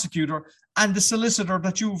 the prosecutor, and the solicitor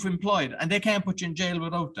that you've employed, and they can't put you in jail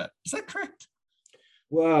without that. Is that correct?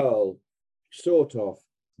 Well, sort of.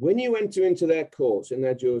 When you enter into their courts in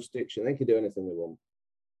their jurisdiction, they can do anything they want.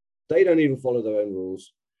 They don't even follow their own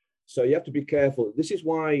rules. So you have to be careful. This is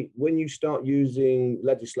why when you start using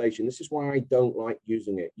legislation, this is why I don't like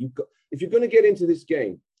using it. If you're going to get into this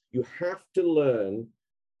game, you have to learn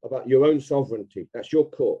about your own sovereignty. That's your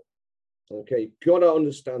court. Okay, you've got to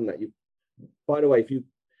understand that. By the way,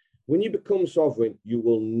 when you become sovereign, you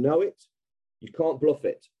will know it. You can't bluff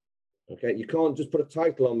it. Okay, you can't just put a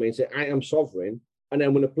title on me and say, I am sovereign. And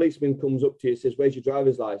then when a policeman comes up to you and says, where's your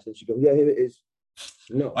driver's license? You go, yeah, here it is.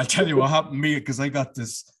 No. I'll tell you what happened to me, because I got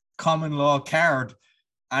this common law card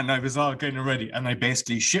and I was all kind of ready, and I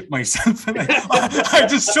basically shit myself. And I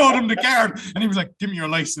just showed him the card and he was like, give me your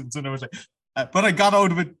license. And I was like, but I got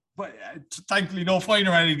out of it. But thankfully, no fine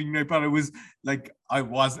or anything. But it was like, I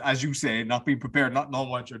was, as you say, not being prepared, not knowing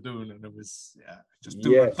what you're doing. And it was, just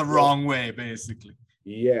doing it the wrong way, basically.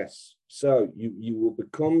 Yes. So you will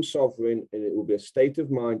become sovereign, and it will be a state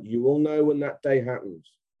of mind. You will know when that day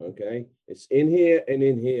happens. Okay. It's in here and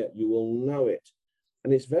in here. You will know it.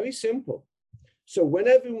 And it's very simple. So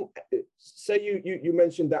whenever, say you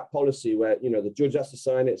mentioned that policy where, you know, the judge has to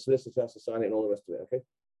sign it, solicitor has to sign it, and all the rest of it. Okay.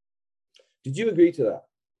 Did you agree to that?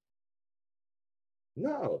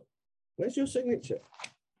 No. Where's your signature?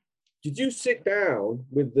 Did you sit down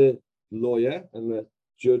with the lawyer and the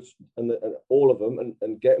judge and all of them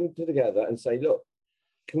and get them together and say, look,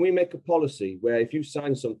 can we make a policy where if you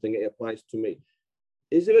sign something, it applies to me?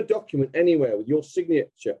 Is there a document anywhere with your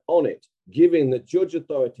signature on it giving the judge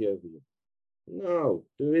authority over you? No,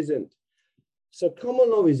 there isn't. So common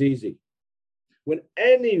law is easy. When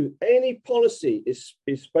any policy is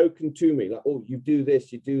spoken to me, like, oh, you do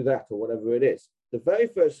this, you do that, or whatever it is, the very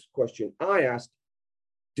first question I asked,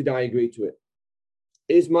 did I agree to it?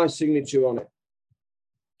 Is my signature on it?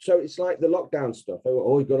 So it's like the lockdown stuff.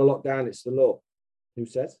 Oh, you've got to lock down, it's the law. Who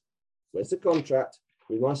says? Where's the contract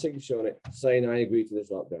with my signature on it saying I agree to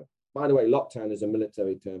this lockdown? By the way, lockdown is a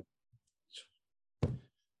military term.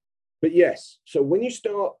 But yes, so when you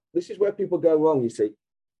start, this is where people go wrong, you see.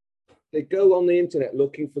 They go on the internet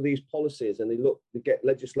looking for these policies, and they get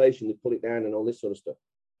legislation, they pull it down and all this sort of stuff.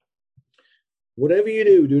 Whatever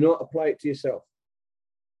you do not apply it to yourself.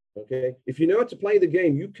 Okay? If you know how to play the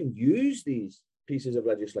game, you can use these pieces of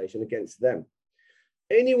legislation against them.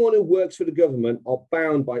 Anyone who works for the government are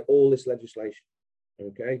bound by all this legislation.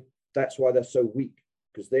 Okay? That's why they're so weak,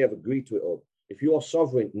 because they have agreed to it all. If you are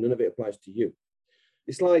sovereign, none of it applies to you.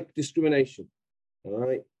 It's like discrimination. All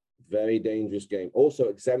right? Very dangerous game. Also,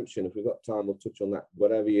 exemption. If we've got time, we'll touch on that.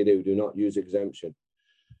 Whatever you do not use exemption.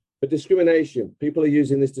 But discrimination, people are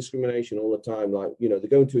using this discrimination all the time. Like, you know, they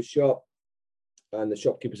go into a shop and the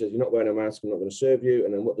shopkeeper says, you're not wearing a mask, I'm not going to serve you.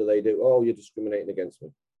 And then what do? Oh, you're discriminating against me.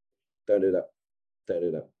 Don't do that. Don't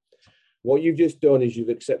do that. What you've just done is you've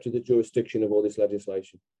accepted the jurisdiction of all this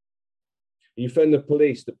legislation. You offend the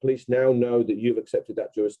police now know that you've accepted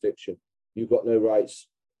that jurisdiction. You've got no rights.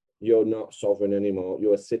 You're not sovereign anymore.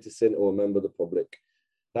 You're a citizen or a member of the public.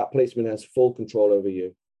 That policeman has full control over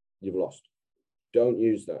you. You've lost. Don't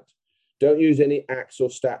use that. Don't use any acts or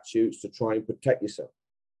statutes to try and protect yourself.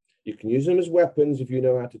 You can use them as weapons if you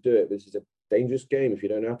know how to do it. This is a dangerous game. If you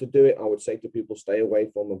don't know how to do it, I would say to people, stay away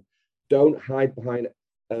from them. Don't hide behind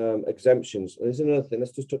exemptions. And there's another thing.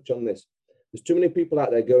 Let's just touch on this. There's too many people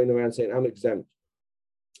out there going around saying, I'm exempt.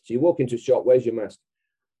 So you walk into a shop, where's your mask?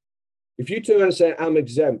 If you turn around and say, I'm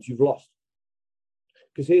exempt, you've lost.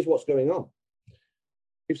 Because here's what's going on.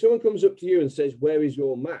 If someone comes up to you and says, where is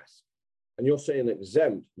your mask? And you're saying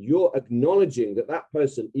exempt, you're acknowledging that that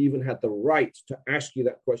person even had the right to ask you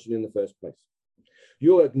that question in the first place.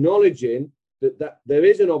 You're acknowledging that there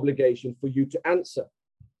is an obligation for you to answer.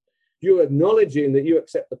 You're acknowledging that you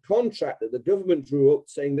accept the contract that the government drew up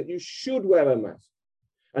saying that you should wear a mask.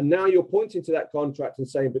 And now you're pointing to that contract and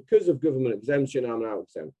saying, because of government exemption, I'm now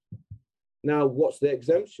exempt. Now, what's the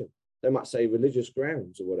exemption? They might say religious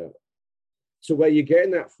grounds or whatever. So where are you getting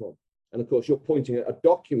that from? And of course, you're pointing at a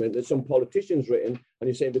document that some politician's written, and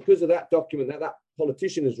you're saying, because of that document that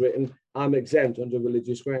politician has written, I'm exempt under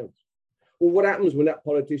religious grounds. Well, what happens when that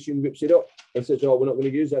politician rips it up and says, oh, we're not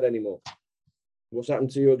going to use that anymore? What's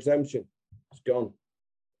happened to your exemption? It's gone.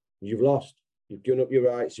 You've lost. You've given up your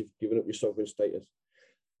rights. You've given up your sovereign status.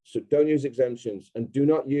 So don't use exemptions, and do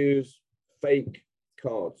not use fake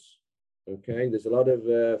cards. Okay, there's a lot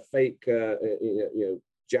of fake,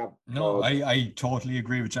 jab. No, I totally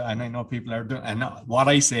agree with you, and I know people are doing. And what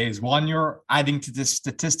I say is, one, you're adding to the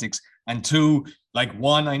statistics, and two, like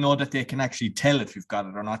one, I know that they can actually tell if you've got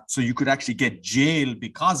it or not, so you could actually get jail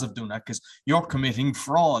because of doing that, because you're committing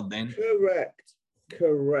fraud. Then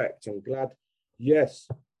correct. I'm glad. Yes,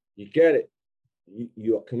 you get it.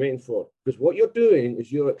 You are committing fraud, because what you're doing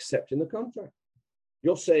is you're accepting the contract.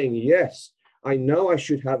 You're saying, yes, I know I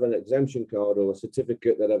should have an exemption card or a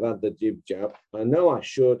certificate that I've had the jab. I know I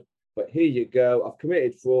should, but here you go. I've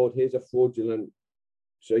committed fraud. Here's a fraudulent.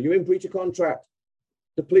 So you're in breach of contract.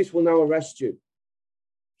 The police will now arrest you.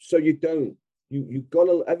 So you don't. You've got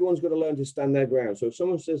to. Everyone's got to learn to stand their ground. So if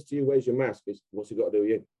someone says to you, "Where's your mask?" What's it got to do with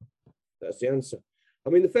you? That's the answer. I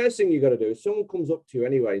mean, the first thing you got to do is someone comes up to you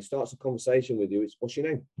anyway and starts a conversation with you. It's, what's your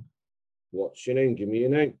name? What's your name? Give me your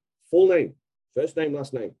name. Full name. First name,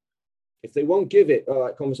 last name. If they won't give it, all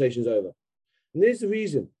right, conversation's over. And here's the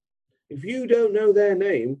reason. If you don't know their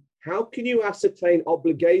name, how can you ascertain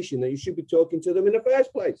obligation that you should be talking to them in the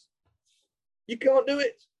first place? You can't do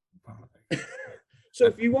it. So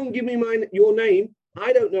if you won't give me your name,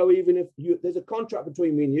 I don't know even if there's a contract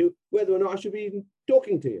between me and you, whether or not I should be even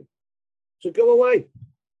talking to you. So go away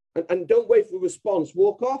and don't wait for a response.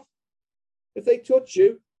 Walk off. If they touch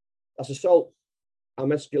you, that's assault. I'm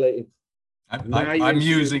escalating. I'm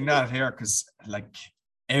using that here because like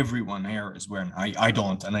everyone here is wearing. I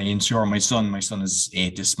don't, and I insure my son. My son is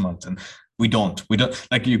 8 this month, and we don't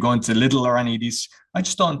like you going to Lidl or any of these. I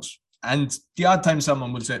just don't. And the odd time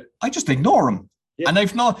someone will say, I just ignore him. Yeah. And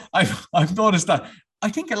I've noticed that. I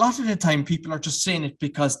think a lot of the time people are just saying it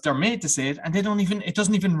because they're made to say it, and it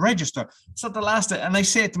doesn't even register. So the last, and I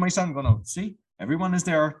say it to my son, going, "Oh, see, everyone is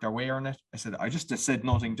there, they're wearing it." I said, I just said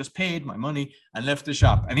nothing, just paid my money and left the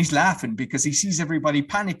shop. And he's laughing because he sees everybody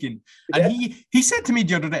panicking. Yeah. And he said to me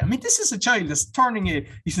the other day, I mean, this is a child that's turning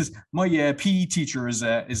he says, my PE teacher is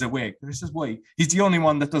awake. I says, why? He's the only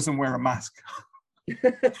one that doesn't wear a mask.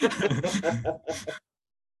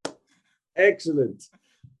 Excellent.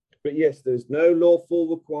 But yes, there's no lawful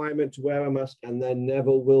requirement to wear a mask, and there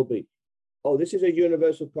never will be. Oh, this is a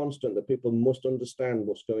universal constant that people must understand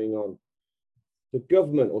what's going on. The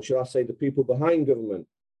government, or should I say the people behind government,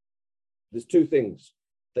 there's two things.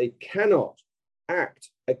 They cannot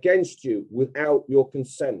act against you without your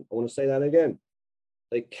consent. I want to say that again.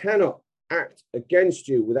 They cannot act against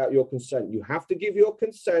you without your consent. You have to give your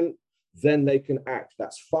consent, then they can act.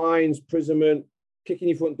 That's fines, imprisonment, kicking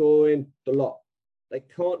your front door in, the lot. They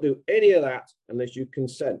can't do any of that unless you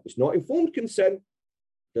consent. It's not informed consent.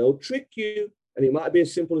 They'll trick you, and it might be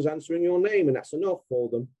as simple as answering your name, and that's enough for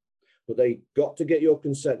them. But they got to get your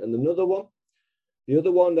consent. And the other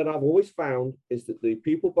one that I've always found is that the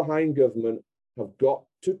people behind government have got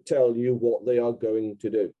to tell you what they are going to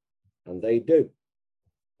do. And they do.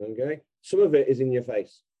 Okay? Some of it is in your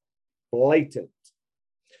face, blatant.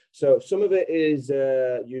 So some of it is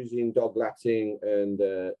using dog Latin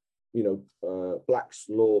and Black's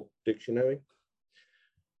Law Dictionary.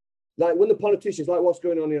 Like when the politicians, like what's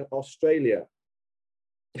going on in Australia,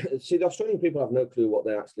 see, the Australian people have no clue what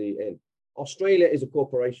they're actually in. Australia is a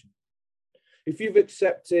corporation. If you've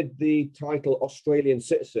accepted the title Australian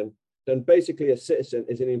citizen, then basically a citizen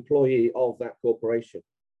is an employee of that corporation,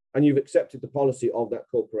 and you've accepted the policy of that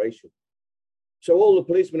corporation. So all the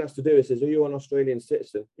policeman has to do is says, are you an Australian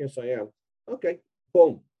citizen? Yes, I am. Okay,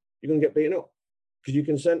 boom, you're going to get beaten up because you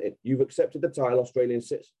consented. You've accepted the title Australian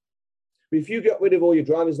citizen. But if you get rid of all your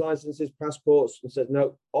driver's licenses, passports, and says,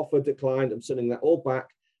 no, offer declined, I'm sending that all back,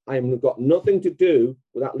 I have got nothing to do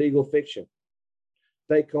with that legal fiction,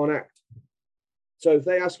 they can't act. So if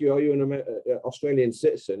they ask you, are you an Australian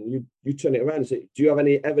citizen, you turn it around and say, do you have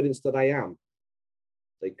any evidence that I am?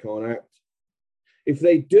 They can't act. If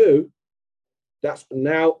they do, that's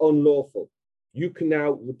now unlawful. You can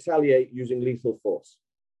now retaliate using lethal force.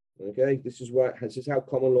 Okay, this is how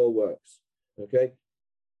common law works. Okay,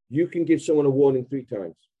 you can give someone a warning 3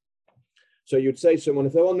 times. So you'd say to someone,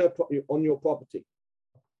 if they're on your property,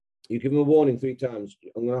 you give them a warning 3 times.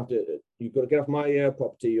 You've got to get off my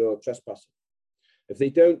property, you're trespassing. If they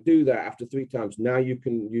don't do that after 3 times, now you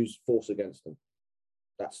can use force against them.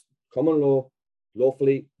 That's common law,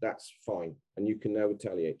 lawfully, that's fine. And you can now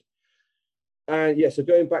retaliate. And yeah, so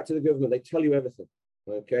going back to the government, they tell you everything.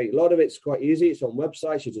 Okay, a lot of it's quite easy. It's on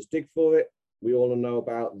websites, you just dig for it. We all know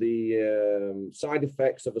about the side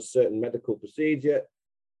effects of a certain medical procedure.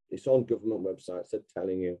 It's on government websites, they're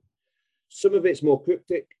telling you. Some of it's more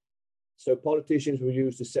cryptic. So politicians will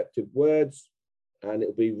use deceptive words. and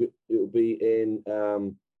it'll be in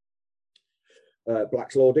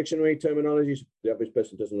Black's Law Dictionary terminology. So the average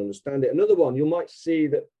person doesn't understand it. Another one, you might see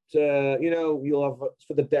that you'll have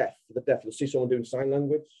for the deaf. You'll see someone doing sign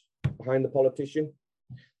language behind the politician.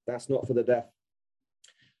 That's not for the deaf.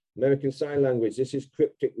 American Sign Language. This is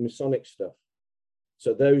cryptic Masonic stuff.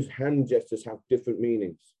 So those hand gestures have different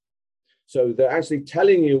meanings. So they're actually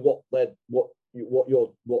telling you what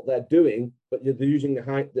they're doing, but you're using the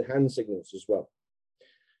hand signals as well.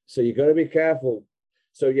 So you've got to be careful.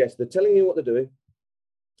 So yes, they're telling you what they're doing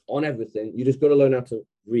on everything. You just got to learn how to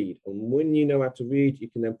read. And when you know how to read, you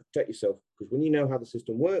can then protect yourself. Because when you know how the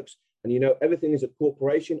system works and you know everything is a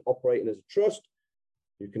corporation operating as a trust,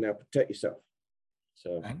 you can now protect yourself.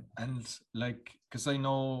 So and like, because I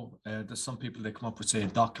know there's some people that come up with, say, a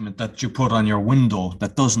document that you put on your window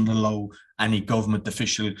that doesn't allow any government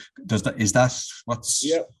official. Is that what's?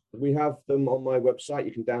 Yeah, we have them on my website.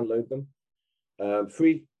 You can download them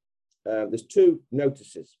free. There's 2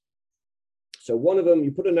 notices. So one of them,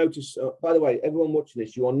 you put a notice. By the way, everyone watching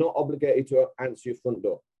this, you are not obligated to answer your front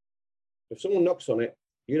door. If someone knocks on it,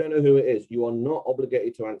 you don't know who it is. You are not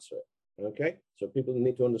obligated to answer it. Okay, so people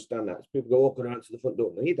need to understand that. People go, "Oh, can I answer the front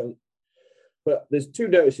door?" No, you don't. But there's 2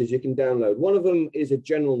 notices you can download. One of them is a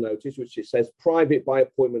general notice, which it says private by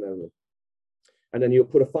appointment only. And then you'll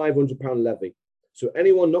put a £500 levy. So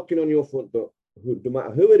anyone knocking on your front door, no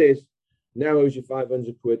matter who it is, now owes you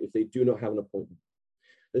 500 quid if they do not have an appointment.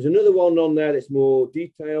 There's another one on there that's more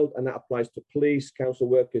detailed, and that applies to police, council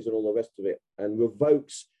workers, and all the rest of it, and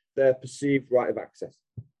revokes their perceived right of access.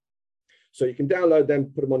 So you can download them,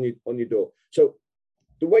 put them on your door. So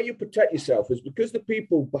the way you protect yourself is because the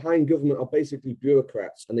people behind government are basically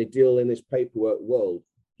bureaucrats and they deal in this paperwork world.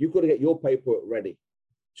 You've got to get your paperwork ready.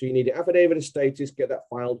 So you need an affidavit of status, get that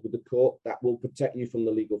filed with the court. That will protect you from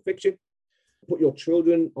the legal fiction. Put your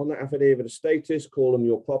children on that affidavit of status, call them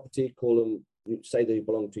your property, say they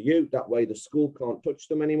belong to you. That way the school can't touch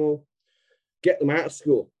them anymore. Get them out of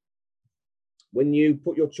school. When you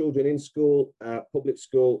put your children in school, public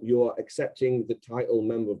school, you are accepting the title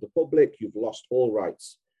member of the public. You've lost all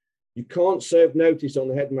rights. You can't serve notice on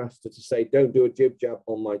the headmaster to say, don't do a jib jab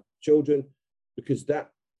on my children, because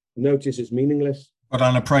that notice is meaningless. But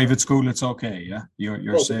on a private school, it's okay, yeah?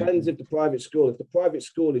 You're saying... It depends if the private school. If the private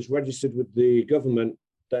school is registered with the government,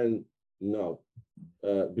 then no.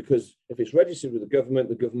 Because if it's registered with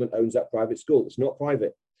the government owns that private school. It's not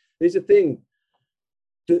private. There's a thing.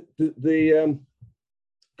 The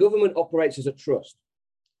government operates as a trust.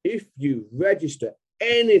 If you register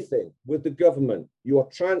anything with the government, you are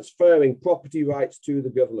transferring property rights to the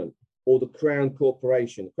government or the Crown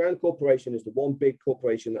Corporation. The Crown Corporation is the one big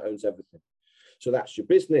corporation that owns everything. So that's your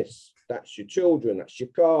business, that's your children, that's your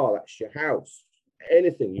car, that's your house,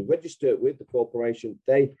 anything. You register it with the corporation,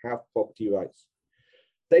 they have property rights.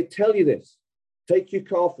 They tell you this. Take your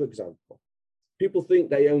car, for example. People think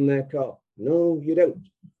they own their car. No, you don't.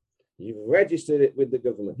 You've registered it with the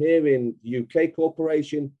government. Here in the UK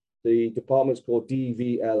corporation, the department's called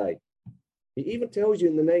DVLA. It even tells you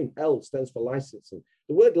in the name, L stands for licensing.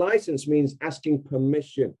 The word license means asking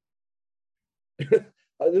permission.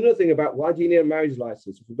 Another thing about why do you need a marriage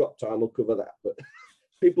license? If we've got time, we'll cover that. But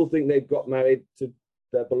people think they've got married to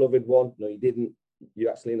their beloved one. No, you didn't.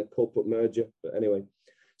 You're actually in a corporate merger. But anyway,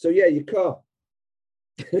 so yeah, your car.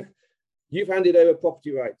 You've handed over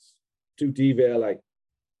property rights to DVLA.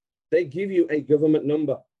 They give you a government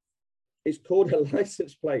number. It's called a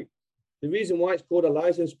license plate. The reason why it's called a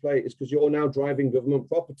license plate is because you're now driving government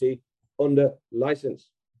property under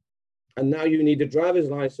license. And now you need a driver's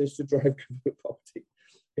license to drive government property.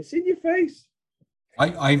 It's in your face.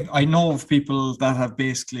 I know of people that have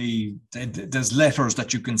basically, there's letters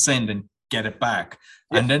that you can send and get it back.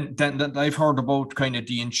 Yes. And then I've heard about kind of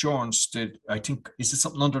the insurance that I think, is it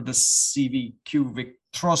something under the CVQ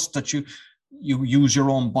Trust that you use your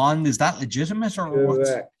own bond? Is that legitimate or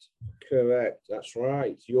what? Correct. That's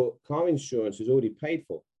right. Your car insurance is already paid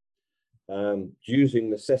for using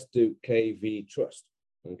the CESTU KV Trust.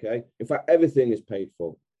 Okay. In fact, everything is paid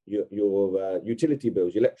for. Your utility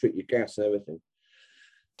bills, your electric, your gas, and everything.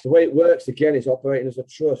 The way it works, again, is operating as a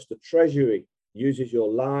trust. The Treasury uses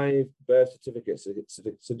your live birth certificate,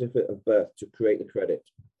 certificate of birth, to create the credit.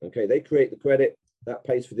 Okay, they create the credit that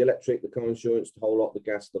pays for the electric, the car insurance, the whole lot, the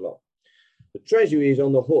gas, the lot. The Treasury is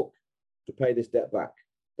on the hook to pay this debt back.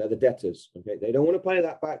 They're the debtors. Okay, they don't want to pay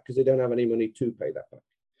that back because they don't have any money to pay that back.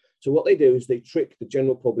 So what they do is they trick the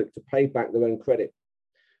general public to pay back their own credit,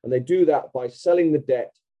 and they do that by selling the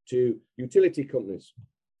debt to utility companies.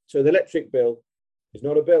 So the electric bill is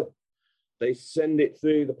not a bill. They send it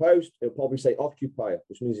through the post. It'll probably say occupier,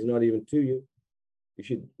 which means it's not even to you. You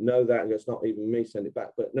should know that, and it's not even me, send it back.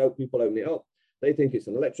 But no, people open it up. They think it's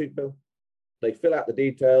an electric bill. They fill out the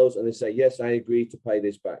details and they say, yes, I agree to pay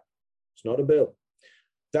this back. It's not a bill.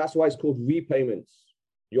 That's why it's called repayments.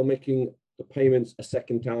 You're making the payments a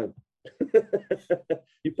second time.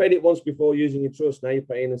 You paid it once before using your trust. Now you're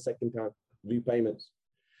paying a second time. Repayments.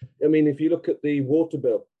 I mean, if you look at the water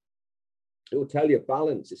bill, it will tell you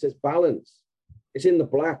balance. It says balance. It's in the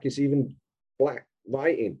black. It's even black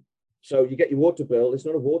writing. So you get your water bill. It's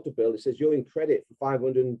not a water bill. It says you're in credit for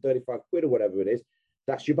 535 quid or whatever it is.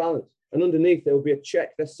 That's your balance. And underneath, there will be a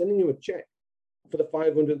check. They're sending you a check for the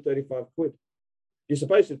 535 quid. You're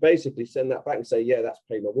supposed to basically send that back and say, yeah, that's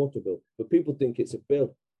paid my water bill. But people think it's a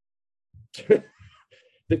bill.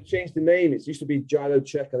 They've changed the name. It used to be Gyro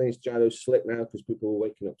Check. I think it's Gyro Slip now because people are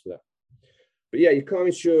waking up to that. But yeah, your car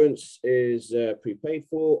insurance is prepaid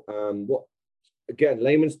for. What, again,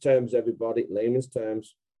 layman's terms, everybody, layman's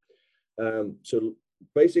terms. So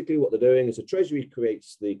basically what they're doing is the Treasury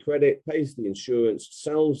creates the credit, pays the insurance,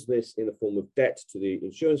 sells this in the form of debt to the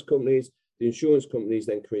insurance companies. The insurance companies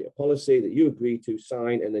then create a policy that you agree to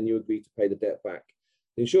sign, and then you agree to pay the debt back.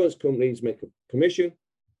 The insurance companies make a commission.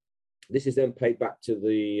 This is then paid back to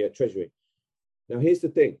the Treasury. Now, here's the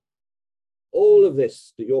thing. All of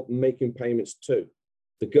this that you're making payments to,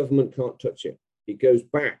 the government can't touch it. It goes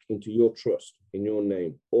back into your trust in your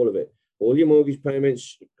name, all of it. All your mortgage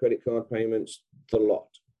payments, credit card payments, the lot.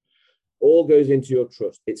 All goes into your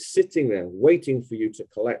trust. It's sitting there waiting for you to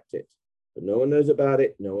collect it. But no one knows about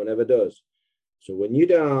it. No one ever does. So when you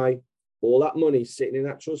die, all that money sitting in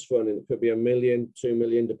that trust fund, and it could be $1 million, $2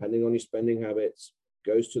 million, depending on your spending habits,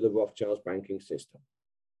 goes to the Rothschilds banking system.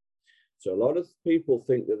 So a lot of people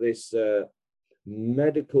think that this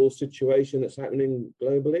medical situation that's happening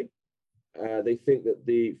globally, they think that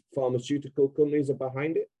the pharmaceutical companies are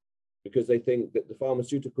behind it because they think that the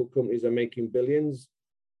pharmaceutical companies are making billions.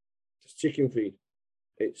 It's chicken feed.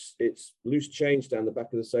 It's loose change down the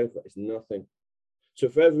back of the sofa. It's nothing. So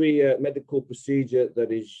for every medical procedure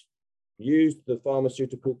that is used, the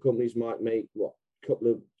pharmaceutical companies might make, what, a couple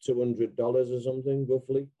of $200 or something,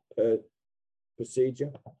 roughly, per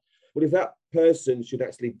procedure. Well, if that person should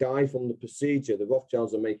actually die from the procedure, the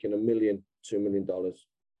Rothschilds are making $1 million, $2 million.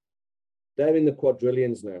 They're in the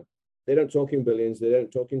quadrillions now. They don't talk in billions. They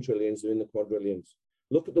don't talk in trillions. They're in the quadrillions.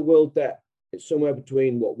 Look at the world debt. It's somewhere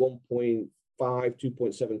between, what, 1.5,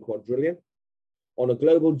 2.7 quadrillion on a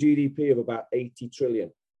global GDP of about 80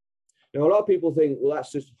 trillion. Now, a lot of people think, well,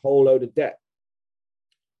 that's just a whole load of debt.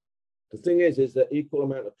 The thing is that equal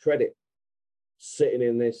amount of credit sitting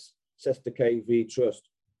in this Cesta KV trust.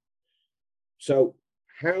 So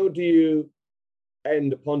how do you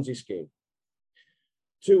end a Ponzi scheme?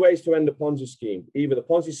 Two ways to end a Ponzi scheme. Either the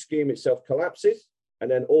Ponzi scheme itself collapses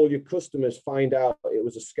and then all your customers find out it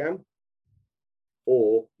was a scam,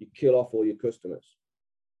 or you kill off all your customers.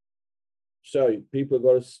 So people have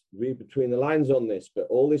got to read between the lines on this, but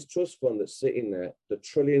all this trust fund that's sitting there, the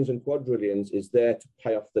trillions and quadrillions, is there to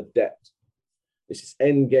pay off the debt. This is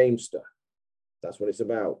end game stuff. That's what it's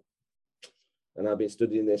about. And I've been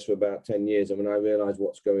studying this for about 10 years. And when I realized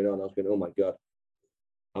what's going on, I was going, oh my God.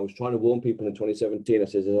 I was trying to warn people in 2017. I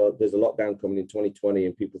said, there's a lockdown coming in 2020,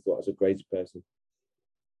 and people thought I was a crazy person.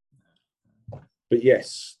 But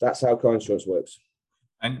yes, that's how car insurance works.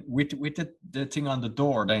 And with the thing on the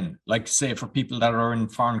door then, like say for people that are in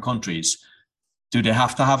foreign countries, do they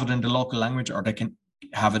have to have it in the local language, or they can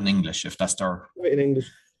have it in English if that's their... In English.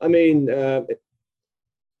 I mean,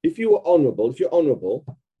 if you're honorable,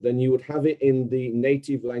 then you would have it in the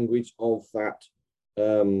native language of that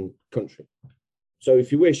country. So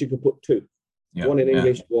if you wish, you could put two. Yeah, one in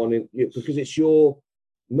English, one in... Because it's your...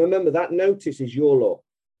 Remember, that notice is your law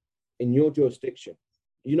in your jurisdiction.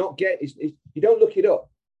 You don't look it up.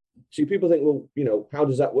 See, people think, well, you know, how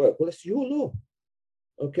does that work? Well, it's your law.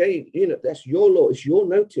 Okay, you know, that's your law. It's your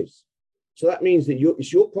notice. So that means that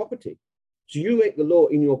it's your property. So you make the law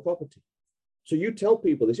in your property. So you tell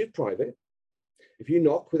people this is private. If you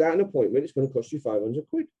knock without an appointment, it's going to cost you 500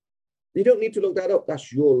 quid. You don't need to look that up.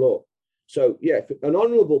 That's your law. So yeah, if an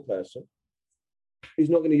honorable person is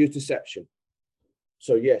not going to use deception.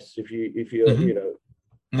 So yes, if you're, you know,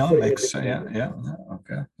 no, makes yeah,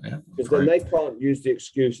 okay, yeah. Because then they can't use the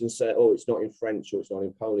excuse and say, "Oh, it's not in French or it's not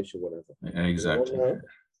in Polish or whatever." Yeah, exactly. No,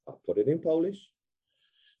 I'll put it in Polish.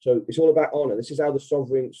 So it's all about honor. This is how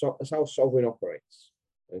that's how sovereign operates.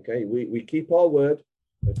 Okay, we keep our word.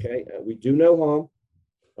 Okay, we do no harm,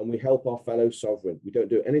 and we help our fellow sovereign. We don't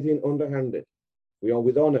do anything underhanded. We are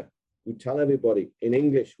with honor. We tell everybody in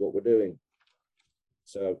English what we're doing.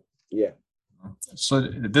 So yeah. So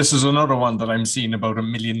this is another one that I'm seeing about a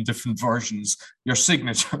million different versions. Your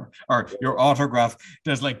signature or your autograph.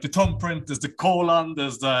 There's like the thumbprint, there's the colon,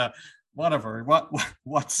 there's the whatever.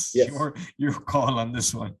 What's your call on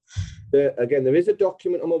this one? Again, there is a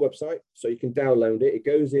document on my website, so you can download it.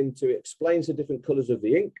 It explains the different colors of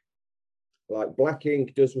the ink. Like black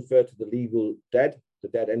ink does refer to the legal dead, the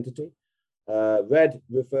dead entity. Red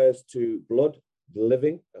refers to blood, the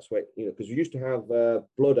living. That's where, because we used to have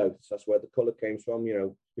blood oaths. That's where the color came from.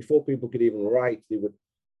 Before people could even write, they would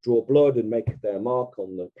draw blood and make their mark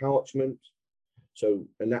on the parchment. So,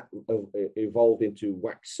 and that evolved into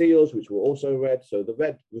wax seals, which were also red. So the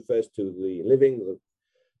red refers to the living,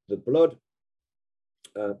 the blood.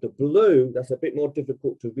 The blue, that's a bit more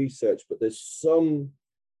difficult to research, but there's some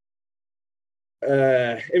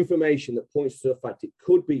information that points to the fact it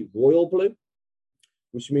could be royal blue,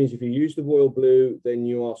 which means if you use the royal blue, then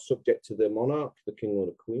you are subject to the monarch, the king or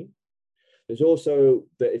the queen. There's also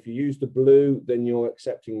that if you use the blue, then you're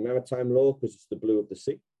accepting maritime law because it's the blue of the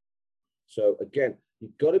sea. So again,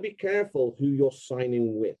 you've got to be careful who you're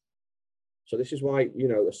signing with. So this is why,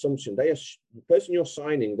 assumption, the person you're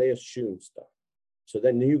signing, they assume stuff. So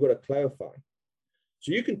then you've got to clarify.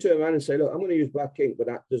 So you can turn around and say, look, I'm going to use black ink, but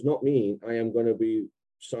that does not mean I am going to be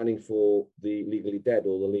signing for the legally dead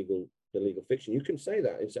or the legal fiction. You can say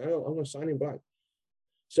that and say, oh, I'm going to sign in black.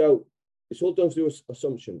 So it's all done through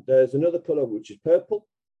assumption. There's another color, which is purple,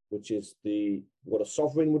 which is what a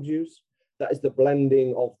sovereign would use. That is the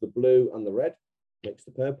blending of the blue and the red, makes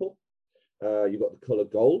the purple. You've got the color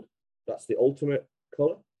gold. That's the ultimate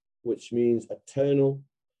color, which means eternal.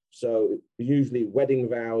 So usually wedding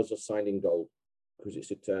vows are signed in gold because it's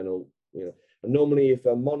eternal, And normally if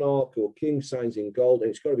a monarch or king signs in gold, and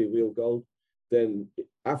it's got to be real gold, then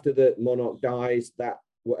after the monarch dies, that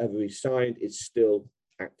whatever he signed is still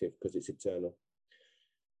active because it's eternal.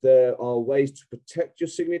 There are ways to protect your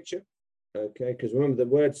signature, okay? Because remember, the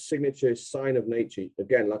word signature is sign of nature.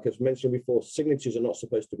 Again, like I've mentioned before, signatures are not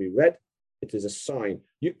supposed to be read. It is a sign.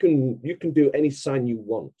 You can do any sign you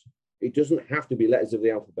want. It doesn't have to be letters of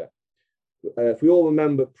the alphabet. If we all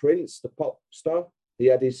remember Prince, the pop star, he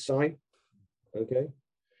had his sign, okay?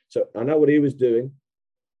 So I know what he was doing.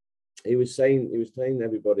 He was telling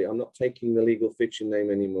everybody, I'm not taking the legal fiction name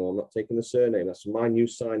anymore. I'm not taking the surname. That's my new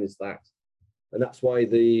sign is that. And that's why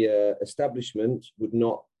the establishment would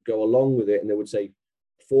not go along with it. And they would say,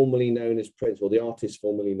 formerly known as Prince, or the artist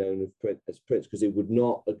formerly known as Prince, because it would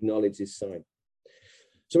not acknowledge his sign.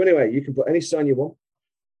 So anyway, you can put any sign you want.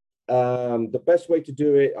 The best way to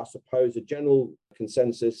do it, I suppose, a general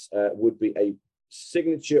consensus would be a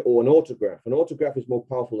signature or an autograph. An autograph is more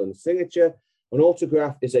powerful than a signature. An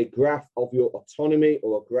autograph is a graph of your autonomy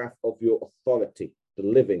or a graph of your authority, the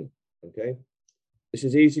living, okay? This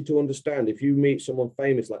is easy to understand. If you meet someone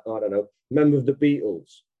famous, like, I don't know, member of the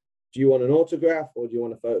Beatles, do you want an autograph or do you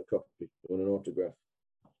want a photocopy? You want an autograph.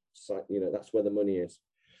 So, that's where the money is.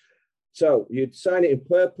 So you'd sign it in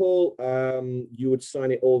purple. You would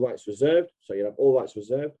sign it all rights reserved. So you'd have all rights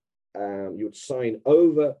reserved. You would sign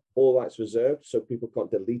over all rights reserved so people can't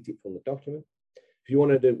delete it from the document. If you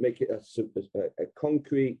wanted to make it a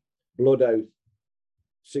concrete blood oath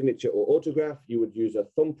signature or autograph, you would use a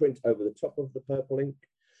thumbprint over the top of the purple ink.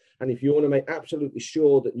 And if you want to make absolutely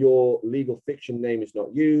sure that your legal fiction name is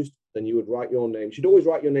not used, then you would write your name. You should always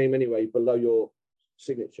write your name anyway below your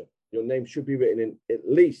signature. Your name should be written in at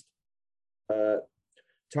least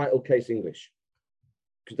title case English,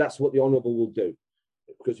 because that's what the Honourable will do.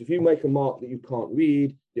 Because if you make a mark that you can't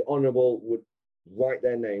read, the Honourable would write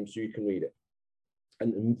their name so you can read it.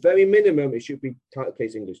 And very minimum, it should be title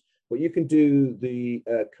case English. But you can do the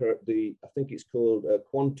I think it's called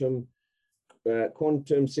quantum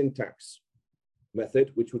syntax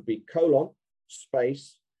method, which would be colon,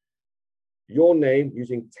 space, your name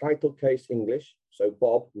using title case English. So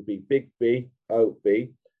Bob would be big B, O,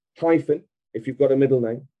 B, hyphen, if you've got a middle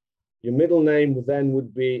name. Your middle name then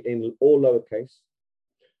would be in all lowercase,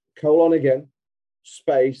 colon again,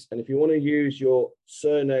 space, and if you want to use your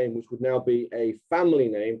surname, which would now be a family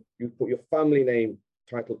name, you put your family name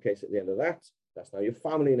title case at the end of that. That's now your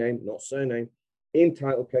family name, not surname, in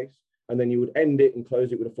title case, and then you would end it and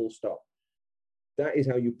close it with a full stop. That is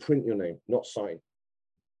how you print your name, not sign.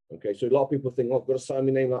 Okay, so a lot of people think, oh, I've got to sign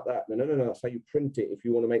my name like that. No, that's how you print it if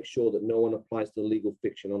you want to make sure that no one applies the legal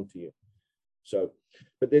fiction onto you. So,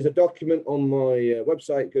 but there's a document on my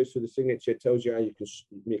website, it goes through the signature, tells you how you can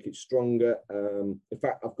make it stronger. In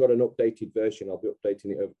fact, I've got an updated version. I'll be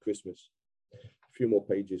updating it over Christmas. A few more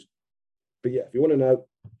pages. But yeah, if you want to know,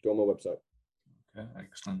 go on my website. Okay,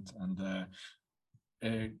 excellent.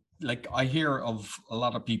 And like I hear of a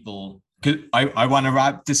lot of people I want to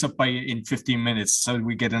wrap this up in 15 minutes so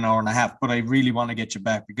we get an hour and a half, but I really want to get you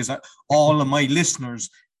back because all of my listeners,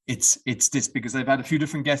 it's this, because I've had a few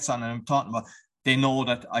different guests on and I'm talking about, they know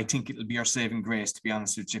that I think it'll be our saving grace, to be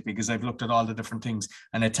honest with you, because I've looked at all the different things,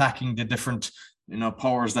 and attacking the different,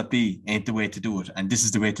 powers that be ain't the way to do it. And this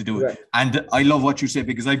is the way to do it. Right. And I love what you say,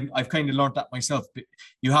 because I've kind of learned that myself.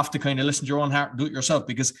 You have to kind of listen to your own heart and do it yourself,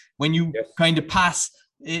 because when you kind of pass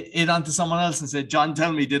it on to someone else and say, John,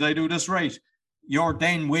 tell me, did I do this right? You're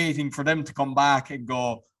then waiting for them to come back and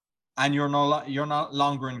go, and you're not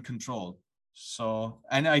longer in control. So,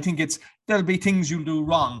 and I think there'll be things you'll do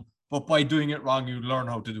wrong, but by doing it wrong, you learn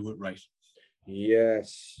how to do it right.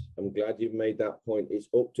 Yes, I'm glad you've made that point. It's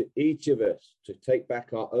up to each of us to take back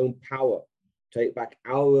our own power, take back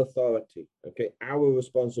our authority, okay, our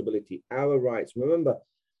responsibility, our rights. Remember,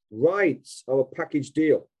 rights are a package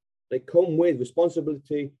deal. They come with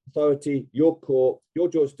responsibility, authority, your court, your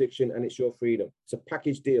jurisdiction, and it's your freedom. It's a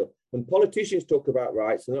package deal. When politicians talk about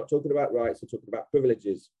rights, they're not talking about rights, they're talking about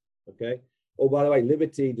privileges, okay? Oh, by the way,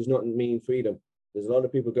 liberty does not mean freedom. There's a lot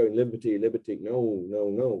of people going, liberty, liberty. No, no,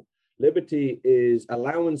 no. Liberty is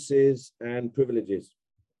allowances and privileges.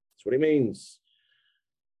 That's what it means.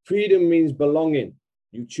 Freedom means belonging.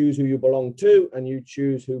 You choose who you belong to, and you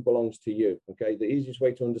choose who belongs to you. Okay, the easiest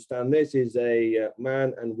way to understand this is a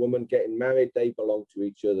man and woman getting married. They belong to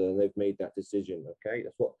each other, and they've made that decision. Okay,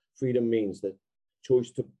 that's what freedom means, the choice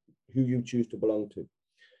to who you choose to belong to.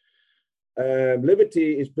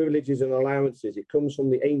 Liberty is privileges and allowances. It comes from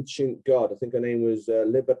the ancient god. I think her name was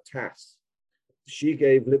Libertas. She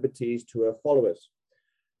gave liberties to her followers,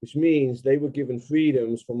 which means they were given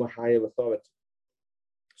freedoms from a higher authority.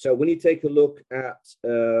 So when you take a look at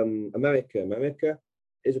America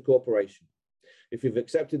is a corporation. If you've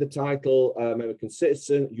accepted the title American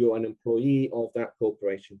citizen, you're an employee of that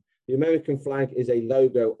corporation. The American flag is a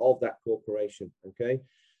logo of that corporation, okay?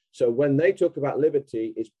 So when they talk about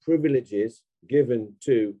liberty, it's privileges given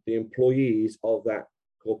to the employees of that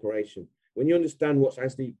corporation. When you understand what's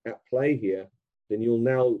actually at play here, then you'll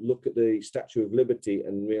now look at the Statue of Liberty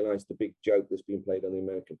and realize the big joke that's been played on the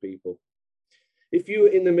American people. If you are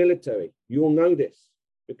in the military, you'll know this,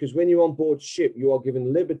 because when you're on board ship, you are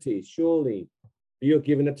given liberties, surely. You're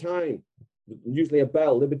given a time, usually a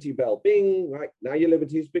bell, liberty bell, bing, right, now your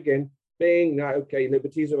liberties begin, bing, now, okay,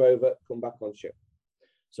 liberties are over, come back on ship.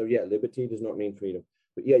 So yeah, liberty does not mean freedom.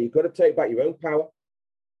 But yeah, you've got to take back your own power,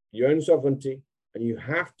 your own sovereignty, and you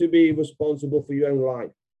have to be responsible for your own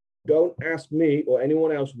life. Don't ask me or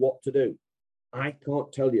anyone else what to do. I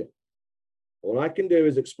can't tell you. All I can do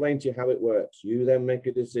is explain to you how it works. You then make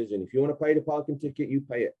a decision. If you want to pay the parking ticket, you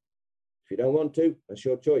pay it. If you don't want to, that's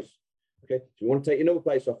your choice. Okay. If you want to take your number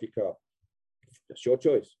plates off your car, that's your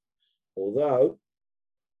choice. Although,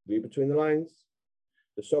 read between the lines,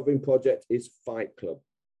 the Sovereign Project is Fight Club.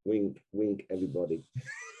 Wink, wink, everybody.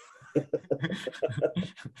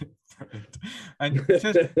 And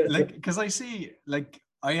like, because I see, like,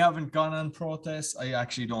 I haven't gone on protests. I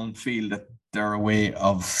actually don't feel that they're a way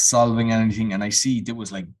of solving anything. And I see there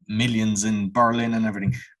was like millions in Berlin and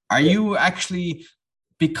everything. Are you actually,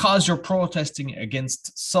 because you're protesting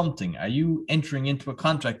against something, are you entering into a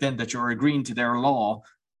contract then that you're agreeing to their law?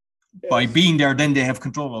 Yes. By being there, then they have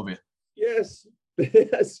control over you? Yes,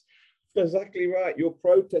 yes, exactly right. You're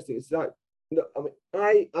protesting. It's like, no, I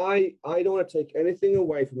mean, I don't want to take anything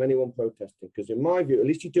away from anyone protesting, because in my view, at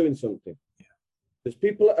least you're doing something. Yeah. There's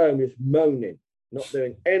people at home just moaning, not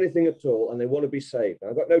doing anything at all, and they want to be saved.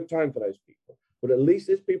 And I've got no time for those people. But at least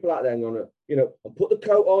there's people out there going to, I'll put the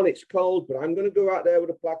coat on, it's cold, but I'm going to go out there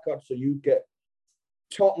with a placard so you get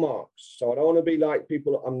top marks. So I don't want to be like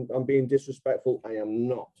people, I'm being disrespectful. I am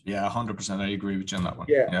not. Yeah, 100%. I agree with you on that one.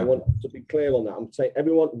 Yeah, I want to be clear on that. I'm saying,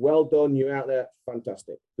 everyone, well done. You're out there.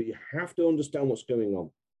 Fantastic. But you have to understand what's going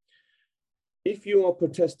on. If you are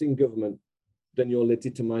protesting government, then you're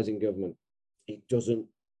legitimizing government. It doesn't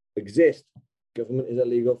exist. Government is a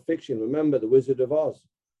legal fiction. Remember the Wizard of Oz.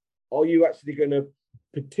 Are you actually going to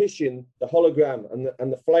petition the hologram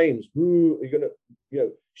and the flames? Ooh, are you going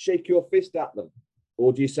to, shake your fist at them?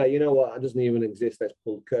 Or do you say, you know what, that doesn't even exist, let's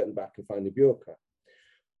pull the curtain back and find the bureaucrat?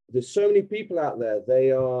 There's so many people out there,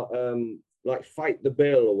 they are like Fight the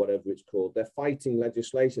Bill or whatever it's called. They're fighting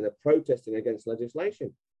legislation, they're protesting against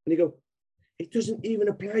legislation. And you go, it doesn't even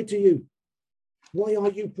apply to you. Why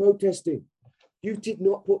are you protesting? You did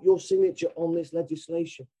not put your signature on this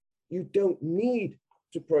legislation. You don't need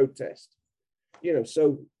to protest.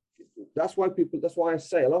 So that's why I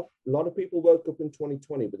say a lot of people woke up in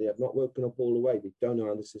 2020, but they have not woken up all the way. They don't know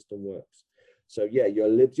how the system works. So yeah, you're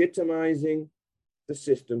legitimizing the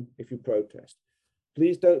system if you protest.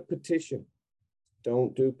 Please don't petition.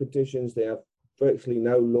 Don't do petitions. They have virtually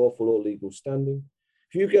no lawful or legal standing.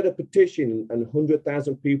 If you get a petition and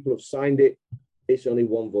 100,000 people have signed it, it's only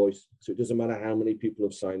one voice. So it doesn't matter how many people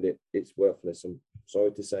have signed it. It's worthless, I'm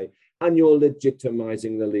sorry to say. And you're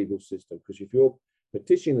legitimizing the legal system, because if you're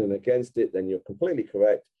petitioning against it, then you're completely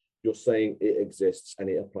correct. You're saying it exists and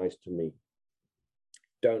it applies to me.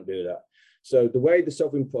 Don't do that. So the way the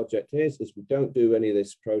Sovereign Project is we don't do any of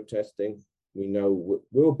this protesting. We know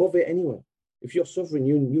we're above it anyway. If you're sovereign,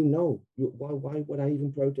 you know. Why would I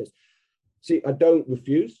even protest? See, I don't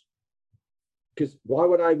refuse, because why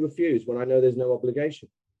would I refuse when I know there's no obligation?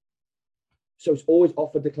 So it's always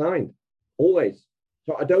offer declined, always.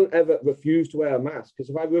 So I don't ever refuse to wear a mask, because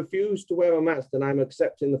if I refuse to wear a mask, then I'm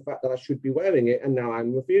accepting the fact that I should be wearing it, and now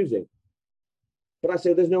I'm refusing. But I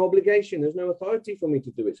say there's no obligation, there's no authority for me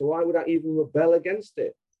to do it. So why would I even rebel against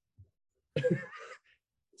it?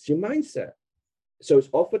 It's your mindset. So it's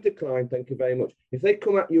offer decline, thank you very much. If they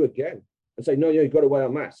come at you again and say, no, you've got to wear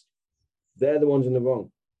a mask, they're the ones in the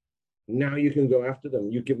wrong. Now you can go after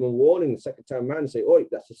them. You give them a warning the second time, man, and say, oh,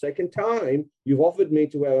 that's the second time you've offered me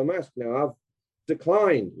to wear a mask. Now I've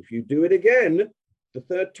declined. If you do it again, the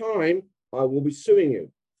third time, I will be suing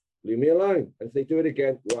you. Leave me alone. And if they do it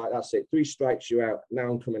again, right, that's it. 3 strikes, you're out. Now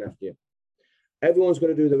I'm coming after you. Everyone's got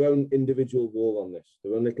to do their own individual war on this,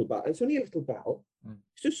 their own little battle. And it's only a little battle.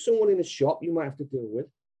 It's just someone in a shop you might have to deal with,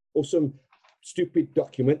 or some stupid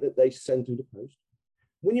document that they send through the post.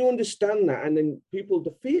 When you understand that, and then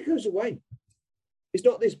the fear goes away. It's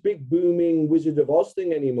not this big booming Wizard of Oz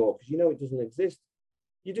thing anymore, because you know it doesn't exist.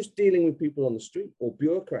 You're just dealing with people on the street or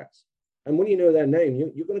bureaucrats. And when you know their name,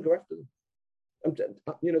 you're going to go after them.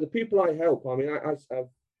 You know, the people I help, I mean,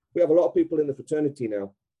 we have a lot of people in the fraternity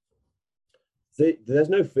now. There's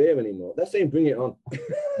no fear anymore. They're saying, bring it on.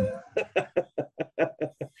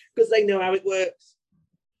 Because they know how it works.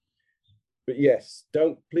 But yes,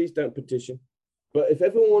 please don't petition. But if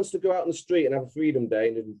everyone wants to go out on the street and have a freedom day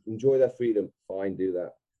and enjoy their freedom, fine, do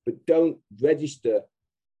that. But don't register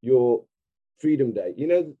your freedom day. You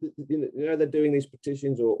know they're doing these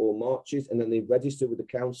petitions or marches, and then they register with the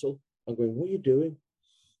council. I'm going, what are you doing?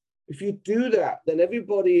 If you do that, then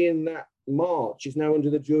everybody in that march is now under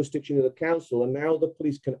the jurisdiction of the council, and now the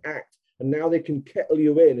police can act, and now they can kettle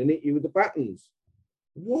you in and hit you with the batons.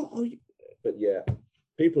 What are you? But yeah,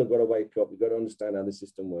 people have got to wake up. You've got to understand how the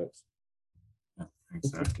system works.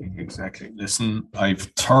 Exactly. Listen, I've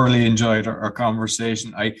thoroughly enjoyed our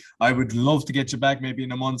conversation. I would love to get you back maybe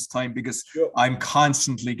in a month's time, because sure. I'm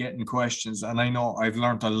constantly getting questions, and I know I've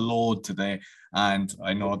learned a load today, and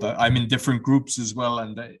I know that I'm in different groups as well,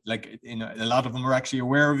 and a lot of them are actually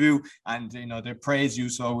aware of you, and they praise you,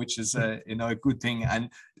 so which is a good thing. And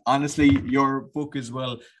honestly, your book as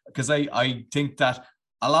well, because I think that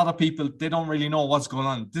a lot of people, they don't really know what's going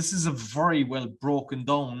on. This is a very well broken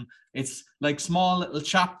down. It's like small little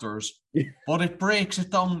chapters, but it breaks it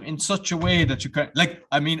down in such a way that you can,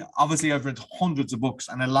 obviously I've read hundreds of books,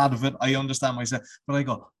 and a lot of it I understand myself, but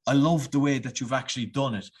I love the way that you've actually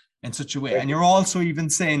done it in such a way. And you're also even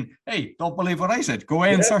saying, hey, don't believe what I said, go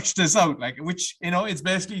away and search this out, which it's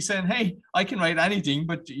basically saying, hey, I can write anything,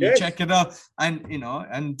 but you check it out, and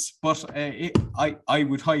I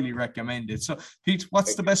would highly recommend it. So Pete,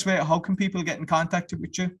 what's the best way? How can people get in contact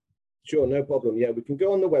with you? Sure, no problem. Yeah, we can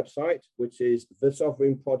go on the website, which is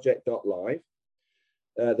thesovereignproject.live.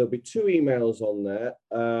 There'll be 2 emails on there.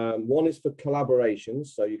 One is for collaborations,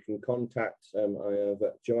 so you can contact I have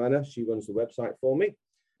Joanna. She runs the website for me.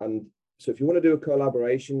 And so if you want to do a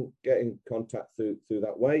collaboration, get in contact through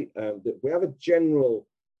that way. We have a general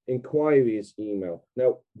inquiries email.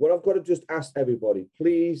 Now, what I've got to just ask everybody,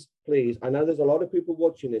 please, I know there's a lot of people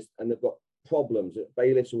watching this and they've got problems at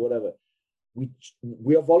bailiffs or whatever.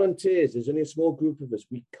 We are volunteers. There's only a small group of us.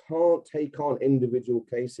 We can't take on individual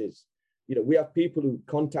cases. We have people who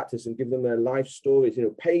contact us and give them their life stories,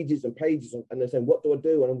 pages and pages, and they're saying, what do I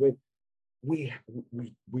do? And I'm going, we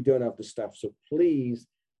don't have the staff. So please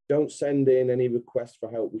don't send in any requests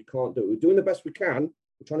for help. We can't do it. We're doing the best we can.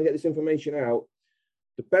 We're trying to get this information out.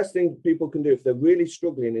 The best thing people can do if they're really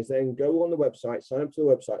struggling is then go on the website, sign up to the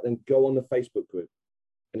website, then go on the Facebook group.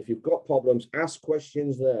 And if you've got problems, ask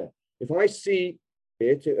questions there. If I see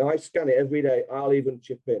it, I scan it every day, I'll even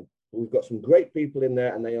chip in. But we've got some great people in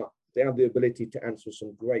there, and they have the ability to answer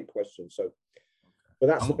some great questions. So But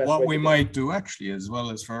that's the best what way we to might do actually, as well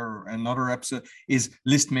as for another episode, is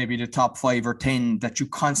list maybe the top 5 or 10 that you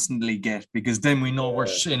constantly get, because then we know we're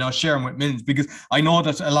sharing with millions. Because I know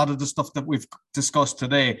that a lot of the stuff that we've discussed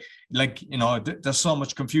today, like, there's so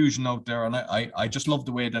much confusion out there, and I just love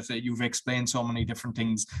the way that you've explained so many different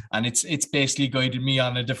things, and it's basically guided me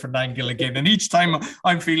on a different angle again. And each time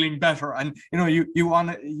I'm feeling better. And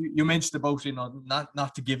you mentioned about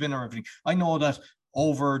not to give in or everything. I know that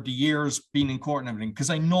over the years being in court and everything, because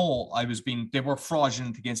I know they were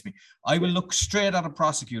fraudulent against me. I will look straight at a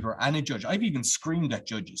prosecutor and a judge. I've even screamed at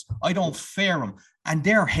judges. I don't fear them, and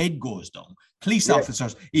their head goes down. Police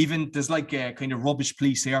officers, even there's like kind of rubbish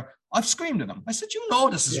police here. I've screamed at them. I said,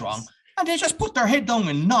 this is wrong. And they just put their head down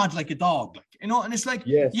and nod like a dog, and it's like,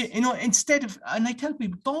 instead of, and I tell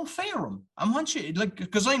people, don't fear them. I want you,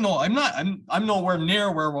 because I know I'm nowhere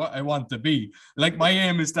near where I want to be. Like, my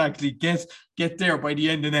aim is to actually get there by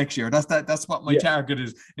the end of next year. That's what my target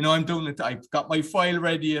is. I'm doing it. I've got my file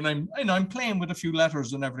ready, and I'm playing with a few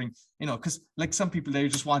letters and everything, because like some people, they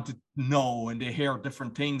just want to know, and they hear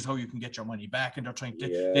different things, how you can get your money back, and they're trying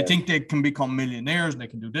to, they think they can become millionaires, and they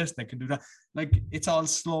can do this, they can do that. Like, it's all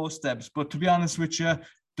slow steps. But to be honest with you,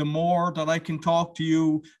 the more that I can talk to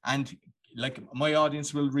you, and like my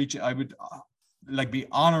audience will reach, I would be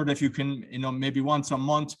honored if you can, maybe once a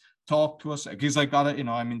month talk to us, because I got it,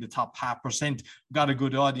 I'm in the top 0.5%, got a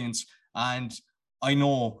good audience, and I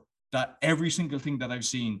know that every single thing that I've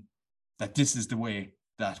seen, that this is the way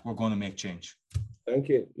that we're going to make change. Thank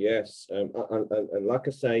you. Yes. And like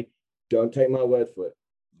I say, don't take my word for it.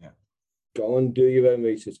 Yeah. Go and do your own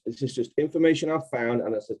research. This is just information I've found,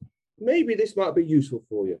 and I said, maybe this might be useful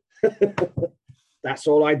for you. That's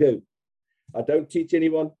all I do. I don't teach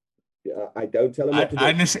anyone. I don't tell them what to do.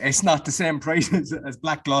 And it's not the same price as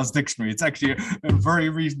Blacklaw's dictionary. It's actually a very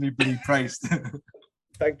reasonably priced.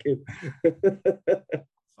 Thank you.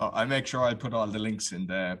 So I make sure I put all the links in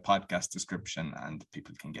the podcast description, and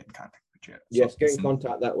people can get in contact with you. Yes, get in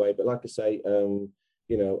contact that way. But like I say,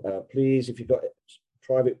 please, if you've got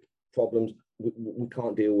private problems, we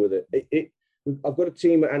can't deal with it. I've got a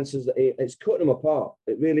team that answers. It's cutting them apart.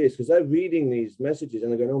 It really is, because they're reading these messages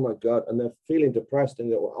and they're going, "Oh my God," and they're feeling depressed,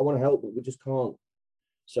 and go, "I want to help, but we just can't."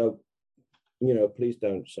 So, please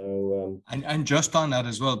don't. So, and just on that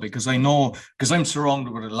as well, because I know, because I'm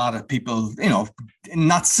surrounded with a lot of people,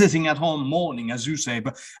 not sitting at home moaning, as you say,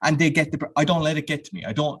 and they get I don't let it get to me.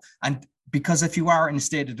 I don't, and because if you are in a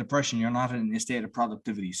state of depression, you're not in a state of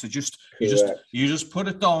productivity. So you just put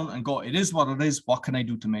it down and go, it is what it is. What can I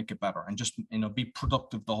do to make it better? And just, be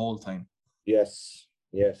productive the whole time. Yes,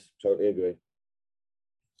 totally agree.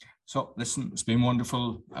 So listen, it's been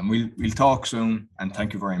wonderful, and we'll talk soon, and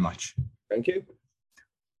thank you very much. Thank you.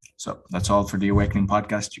 So that's all for the Awakening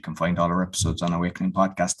Podcast. You can find all our episodes on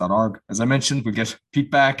awakeningpodcast.org. As I mentioned, we'll get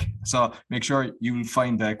feedback. So make sure you will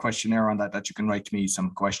find a questionnaire on that you can write to me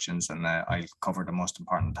some questions, and I'll cover the most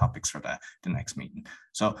important topics for the next meeting.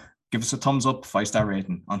 So give us a thumbs up, 5-star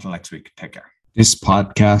rating. Until next week, take care. This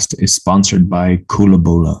podcast is sponsored by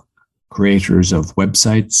Coolaboola, creators of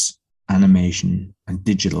websites, animation, and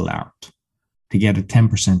digital art. To get a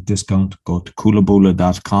 10% discount, go to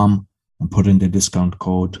coolaboola.com and put in the discount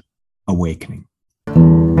code AWAKENING.